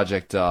this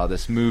project,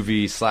 this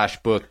movie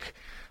 / book.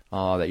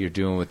 That you're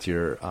doing with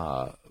your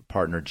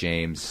partner,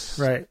 James.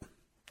 Right.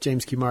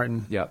 James Q.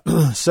 Martin. Yep.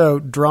 So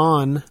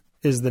Drawn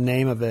is the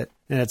name of it,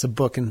 and it's a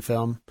book and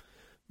film.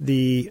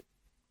 The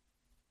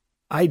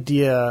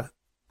idea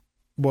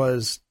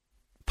was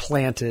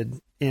planted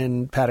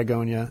in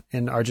Patagonia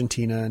in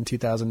Argentina in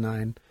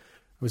 2009. I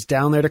was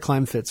down there to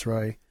climb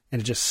Fitzroy,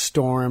 and it just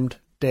stormed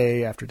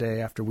day after day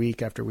after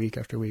week after week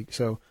after week.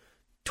 So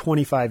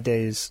 25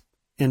 days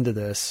into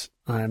this,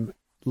 I'm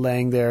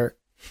laying there.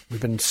 We've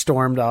been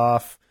stormed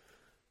off.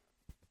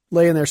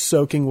 Laying there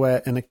soaking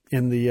wet in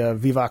the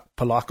Vivac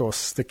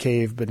Palacos, the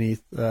cave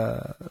beneath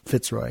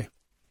Fitzroy.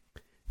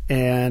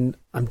 And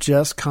I'm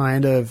just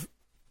kind of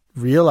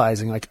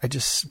realizing, like, I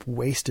just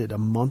wasted a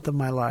month of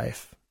my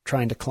life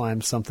trying to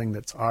climb something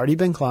that's already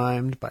been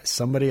climbed by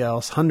somebody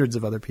else, hundreds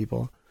of other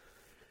people,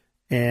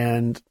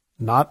 and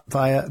not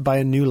by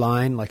a new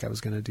line, like I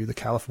was going to do the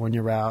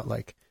California route.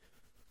 Like,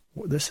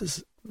 this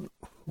is,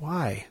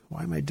 why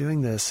am I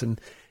doing this?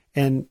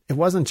 And it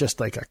wasn't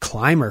just like a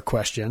climber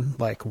question,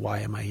 like, why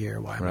am I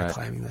here? Why am I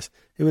climbing this?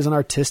 It was an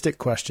artistic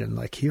question.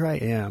 Like, here I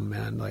am,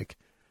 man. Like,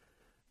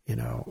 you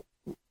know,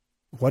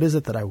 what is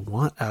it that I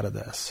want out of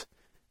this?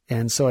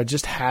 And so I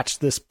just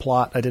hatched this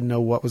plot. I didn't know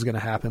what was going to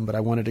happen, but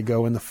I wanted to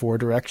go in the 4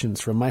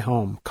 directions from my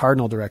home,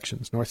 cardinal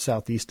directions, north,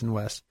 south, east, and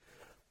west,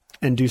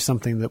 and do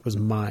something that was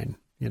mine,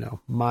 you know,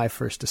 my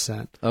first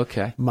ascent.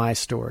 Okay. My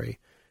story.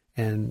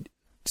 And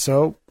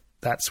so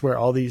that's where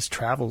all these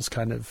travels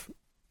kind of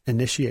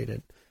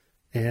initiated.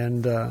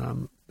 And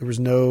there was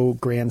no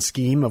grand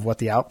scheme of what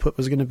the output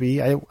was going to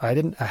be. I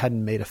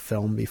hadn't made a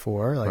film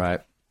before,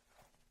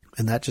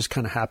 and that just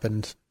kind of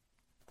happened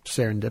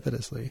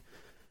serendipitously.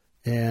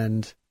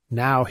 And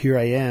now here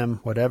I am,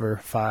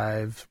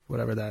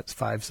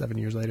 5-7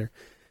 years later,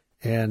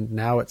 and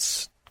now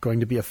it's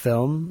going to be a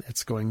film.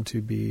 It's going to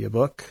be a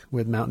book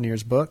with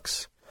Mountaineers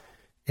Books,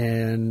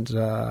 and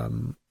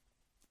to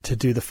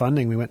do the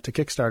funding, we went to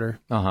Kickstarter.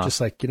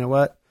 Just like, you know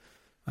what,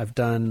 I've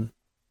done.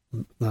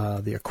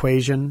 The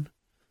Equation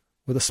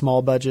with a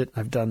small budget.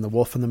 I've done The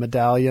Wolf and the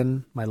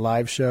Medallion, my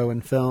live show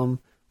and film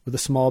with a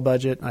small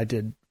budget. I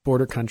did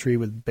Border Country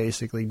with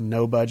basically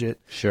no budget.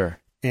 Sure.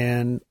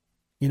 And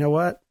you know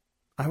what?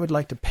 I would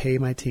like to pay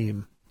my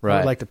team. Right. I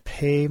would like to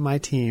pay my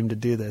team to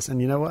do this. And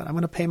you know what? I'm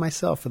going to pay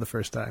myself for the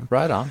first time.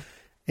 Right on.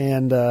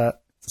 And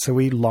so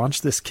we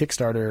launched this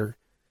Kickstarter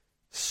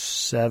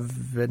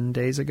 7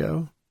 days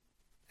ago,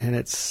 and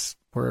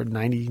we're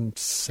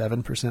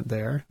 97%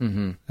 there.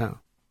 Mm-hmm. No.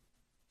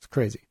 It's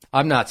crazy.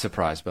 I'm not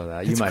surprised by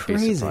that. You might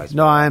be surprised.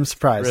 No, I am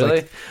surprised.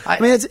 Really? I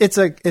mean, it's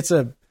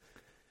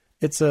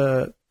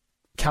a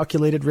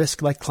calculated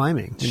risk, like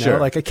climbing. You know?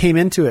 Like I came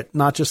into it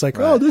not just like,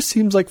 oh, this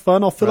seems like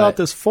fun. I'll fill out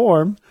this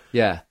form.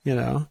 Yeah. You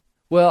know.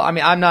 Well, I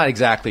mean, I'm not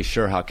exactly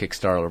sure how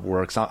Kickstarter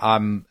works.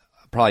 I'm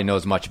probably know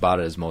as much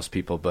about it as most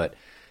people, but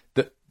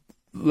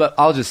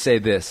I'll just say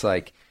this: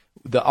 like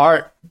the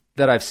art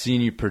that I've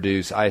seen you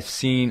produce, I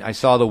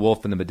saw The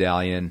Wolf and the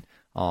Medallion.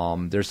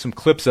 There's some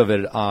clips of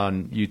it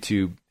on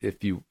YouTube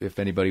if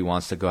anybody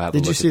wants to go have a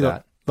look at that. Did you see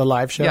the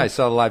live show? Yeah, I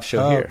saw the live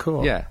show here. Oh,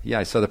 cool. Yeah,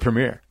 I saw the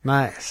premiere.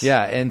 Nice.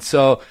 Yeah, and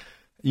so,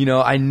 you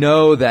know, I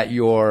know that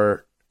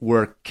your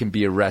work can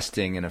be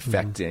arresting and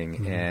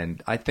affecting,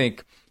 and I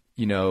think,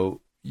 you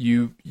know,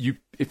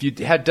 if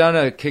you had done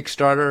a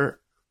Kickstarter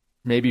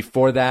maybe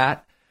for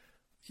that,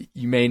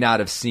 you may not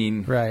have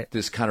seen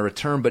this kind of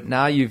return, but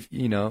now you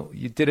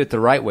did it the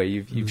right way.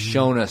 You've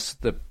shown us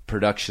the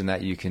production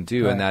that you can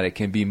do and that it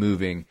can be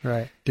moving.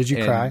 Right. Did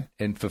you cry?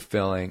 And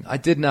fulfilling. I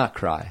did not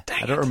cry.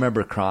 I don't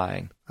remember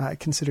crying. I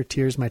consider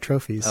tears my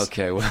trophies.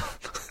 Okay, well,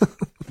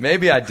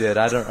 maybe I did.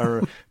 I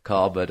don't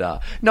recall, but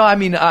no, I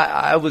mean,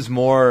 I was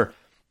more.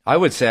 I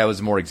would say I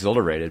was more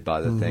exhilarated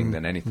by the thing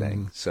than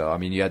anything. So I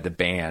mean, you had the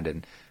band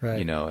and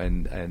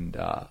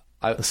the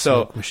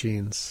smoke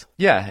machines.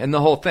 Yeah, and the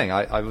whole thing.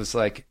 I was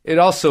like,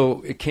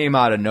 it came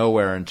out of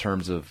nowhere in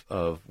terms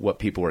of what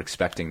people were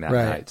expecting that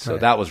night. So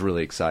that was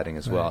really exciting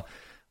as well.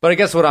 But I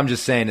guess what I'm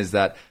just saying is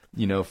that,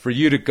 for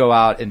you to go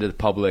out into the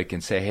public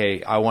and say,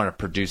 hey, I want to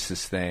produce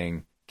this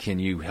thing. Can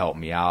you help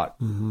me out?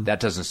 That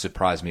doesn't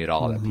surprise me at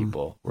all that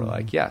people were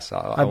like, yes,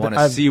 I want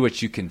to see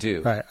what you can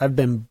do. Right. I've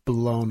been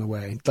blown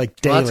away, like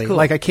daily. Cool.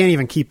 Like I can't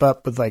even keep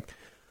up with like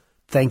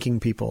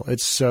thanking people.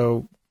 It's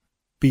so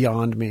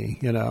beyond me,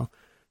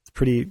 It's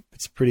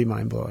pretty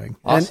mind blowing.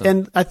 Awesome.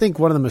 And I think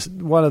one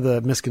of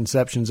the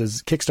misconceptions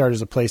is Kickstarter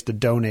is a place to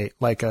donate,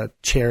 like a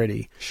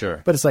charity.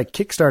 Sure. But it's like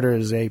Kickstarter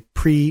is a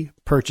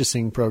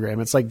pre-purchasing program.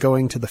 It's like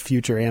going to the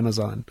future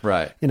Amazon.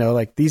 Right.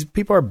 Like these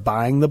people are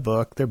buying the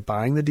book, they're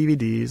buying the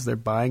DVDs, they're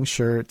buying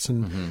shirts,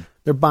 and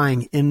they're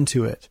buying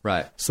into it.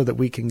 Right. So that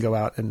we can go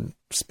out and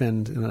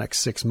spend in the next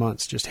 6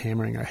 months just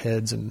hammering our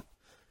heads and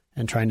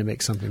trying to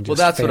make something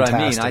just fantastic. What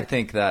I mean. I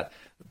think that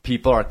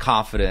people are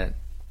confident,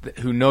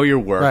 who know your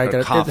work, right,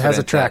 are confident it has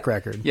a track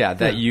record. Yeah,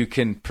 that you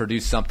can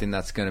produce something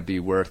that's going to be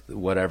worth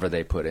whatever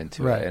they put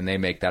into it, and they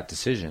make that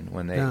decision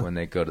when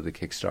they go to the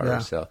Kickstarter. Yeah.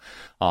 So,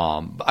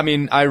 I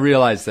mean, I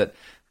realize that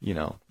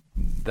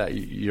that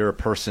you're a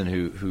person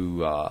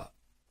who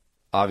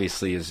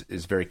obviously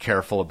is very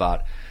careful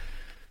about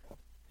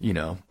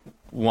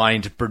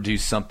wanting to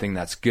produce something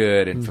that's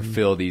good and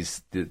fulfill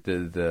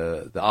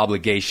the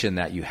obligation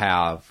that you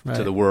have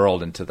to the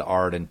world and to the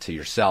art and to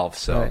yourself.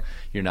 So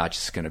you're not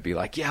just going to be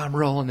like, yeah, I'm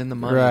rolling in the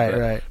money.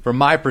 Right. From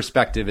my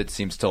perspective, it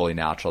seems totally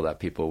natural that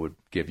people would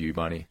give you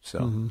money.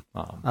 So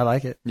I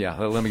like it. Yeah,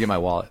 let me get my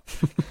wallet.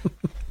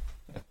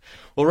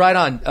 Well, right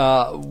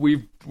on.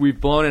 We've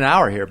blown an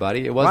hour here,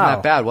 buddy. It wasn't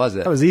that bad, was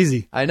it? That was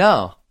easy. I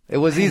know. It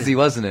was easy,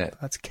 wasn't it?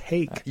 That's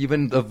cake. You've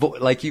been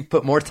you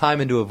put more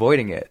time into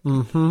avoiding it.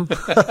 That's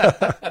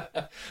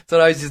what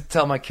I used to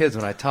tell my kids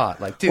when I taught.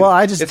 Like, dude,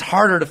 it's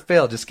harder to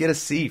fail. Just get a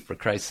C for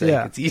Christ's sake.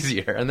 Yeah. It's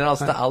easier, and then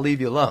I'll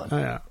leave you alone.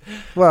 Yeah.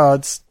 Well,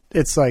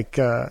 it's like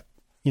I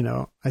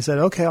said,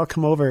 okay, I'll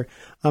come over.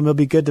 It'll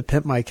be good to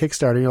pimp my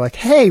Kickstarter. And you're like,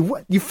 hey,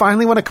 what? You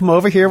finally want to come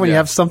over here when you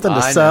have something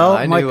to sell?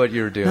 I knew what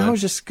you were doing. No, it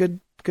was just good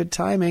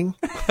timing.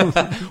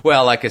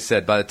 Well, like I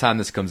said, by the time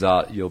this comes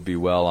out, you'll be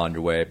well on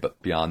your way,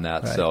 but beyond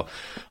that. Right. So,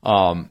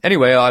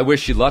 anyway, I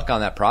wish you luck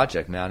on that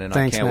project, man. And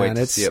Thanks, I can't man. wait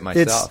to see it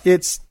myself.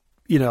 It's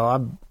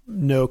I'm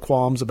no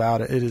qualms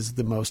about it. It is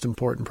the most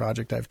important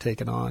project I've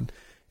taken on.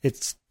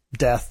 It's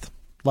death,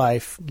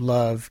 life,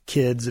 love,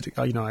 kids.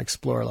 I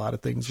explore a lot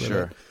of things with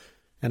it.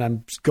 And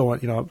I'm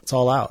going, it's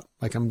all out.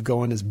 Like I'm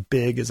going as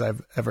big as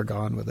I've ever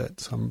gone with it.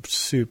 So I'm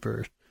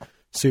super,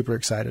 super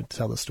excited to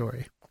tell the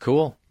story.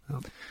 Cool.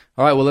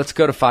 All right, well, let's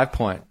go to 5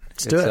 Point.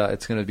 Let's do it.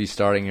 It's going to be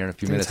starting here in a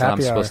few minutes, and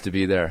I'm supposed to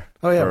be there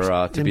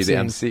to be the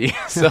MC.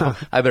 So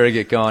I better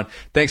get going.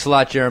 Thanks a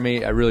lot,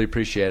 Jeremy. I really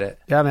appreciate it.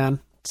 Yeah, man.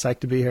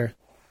 Psyched to be here.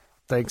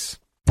 Thanks.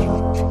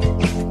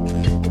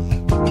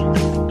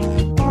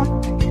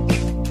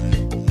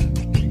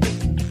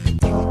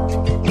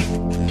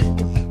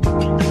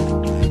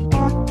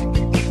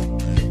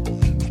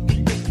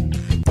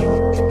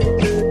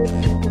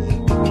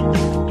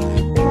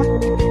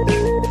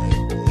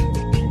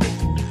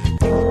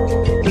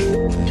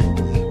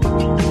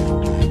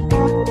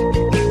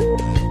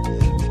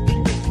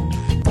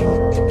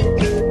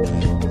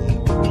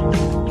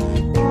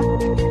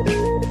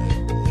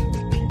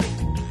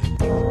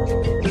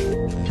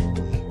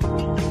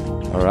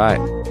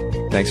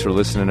 Thanks for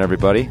listening,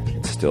 everybody.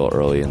 It's still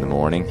early in the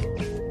morning,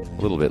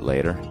 a little bit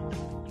later.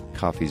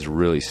 Coffee's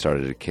really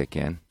started to kick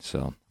in, so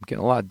I'm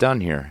getting a lot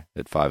done here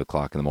at 5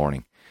 o'clock in the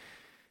morning.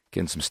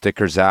 Getting some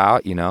stickers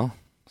out,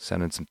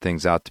 sending some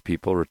things out to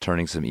people,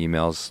 returning some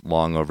emails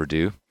long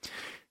overdue,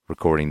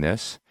 recording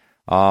this.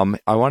 I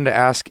wanted to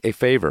ask a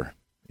favor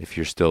if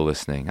you're still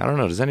listening. I don't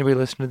know, does anybody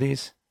listen to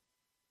these?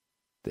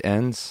 The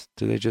ends?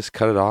 Do they just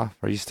cut it off?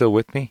 Are you still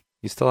with me?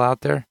 You still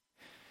out there?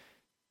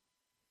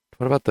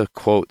 What about the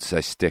quotes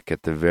I stick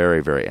at the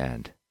very, very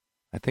end?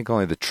 I think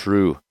only the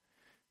true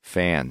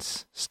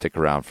fans stick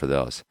around for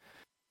those.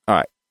 All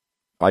right.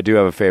 I do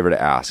have a favor to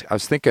ask. I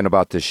was thinking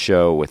about this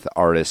show with the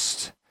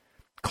artist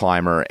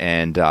climber,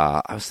 and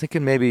I was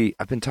thinking maybe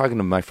I've been talking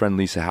to my friend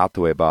Lisa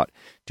Hathaway about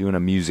doing a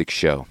music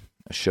show,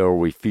 a show where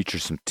we feature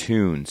some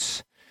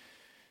tunes,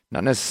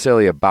 not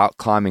necessarily about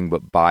climbing,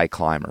 but by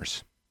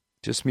climbers.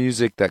 Just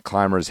music that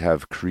climbers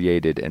have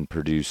created and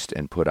produced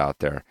and put out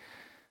there.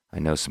 I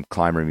know some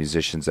climber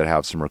musicians that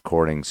have some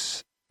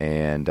recordings.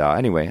 And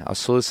anyway, I was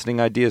soliciting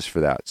ideas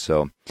for that.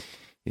 So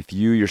if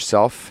you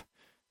yourself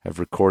have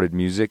recorded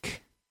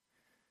music,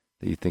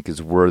 that you think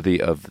is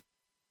worthy of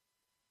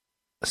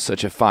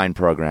such a fine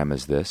program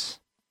as this,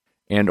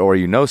 and or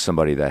you know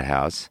somebody that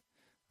has,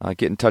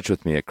 get in touch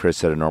with me at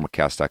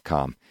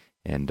chris@enormalcast.com.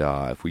 And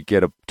if we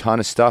get a ton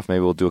of stuff,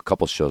 maybe we'll do a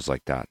couple shows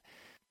like that.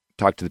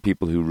 Talk to the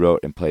people who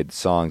wrote and played the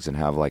songs and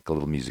have like a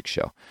little music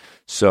show.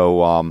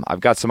 So I've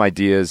got some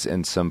ideas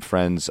and some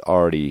friends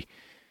already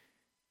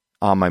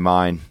on my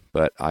mind,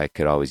 but I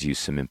could always use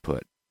some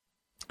input.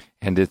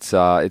 And it's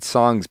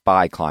songs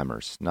by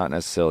climbers, not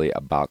necessarily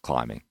about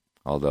climbing,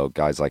 although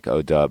guys like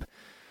O-Dub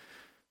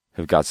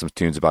have got some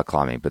tunes about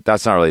climbing, but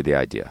that's not really the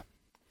idea.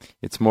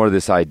 It's more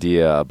this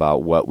idea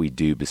about what we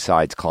do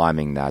besides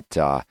climbing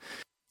that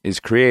is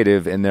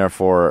creative and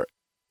therefore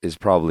is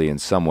probably in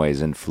some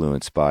ways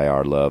influenced by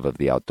our love of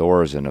the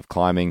outdoors and of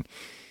climbing,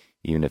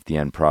 even if the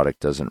end product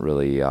doesn't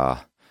really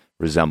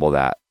resemble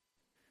that.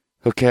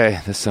 Okay,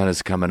 the sun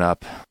is coming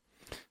up.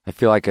 I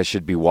feel like I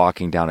should be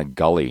walking down a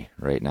gully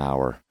right now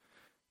or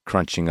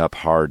crunching up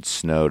hard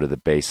snow to the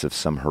base of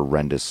some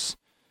horrendous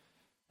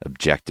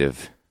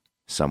objective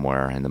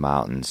somewhere in the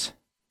mountains.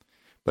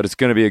 But it's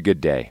going to be a good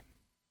day,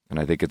 and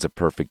I think it's a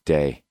perfect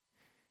day,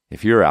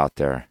 if you're out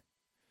there,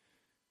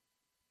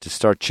 to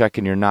start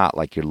checking your knot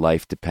like your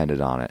life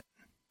depended on it,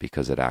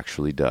 because it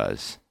actually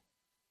does.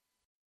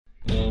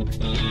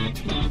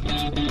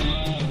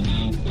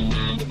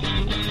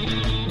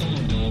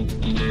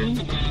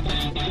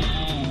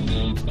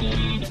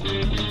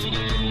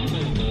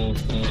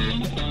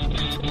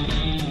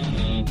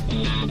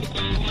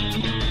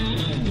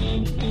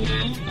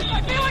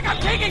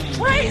 Taking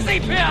crazy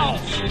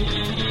pills!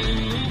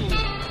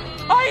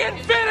 I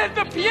invented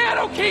the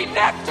piano key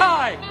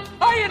necktie!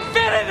 I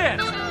invented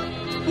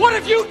it! What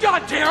have you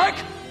done, Derek?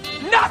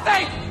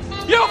 Nothing!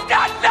 You've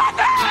done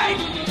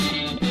nothing!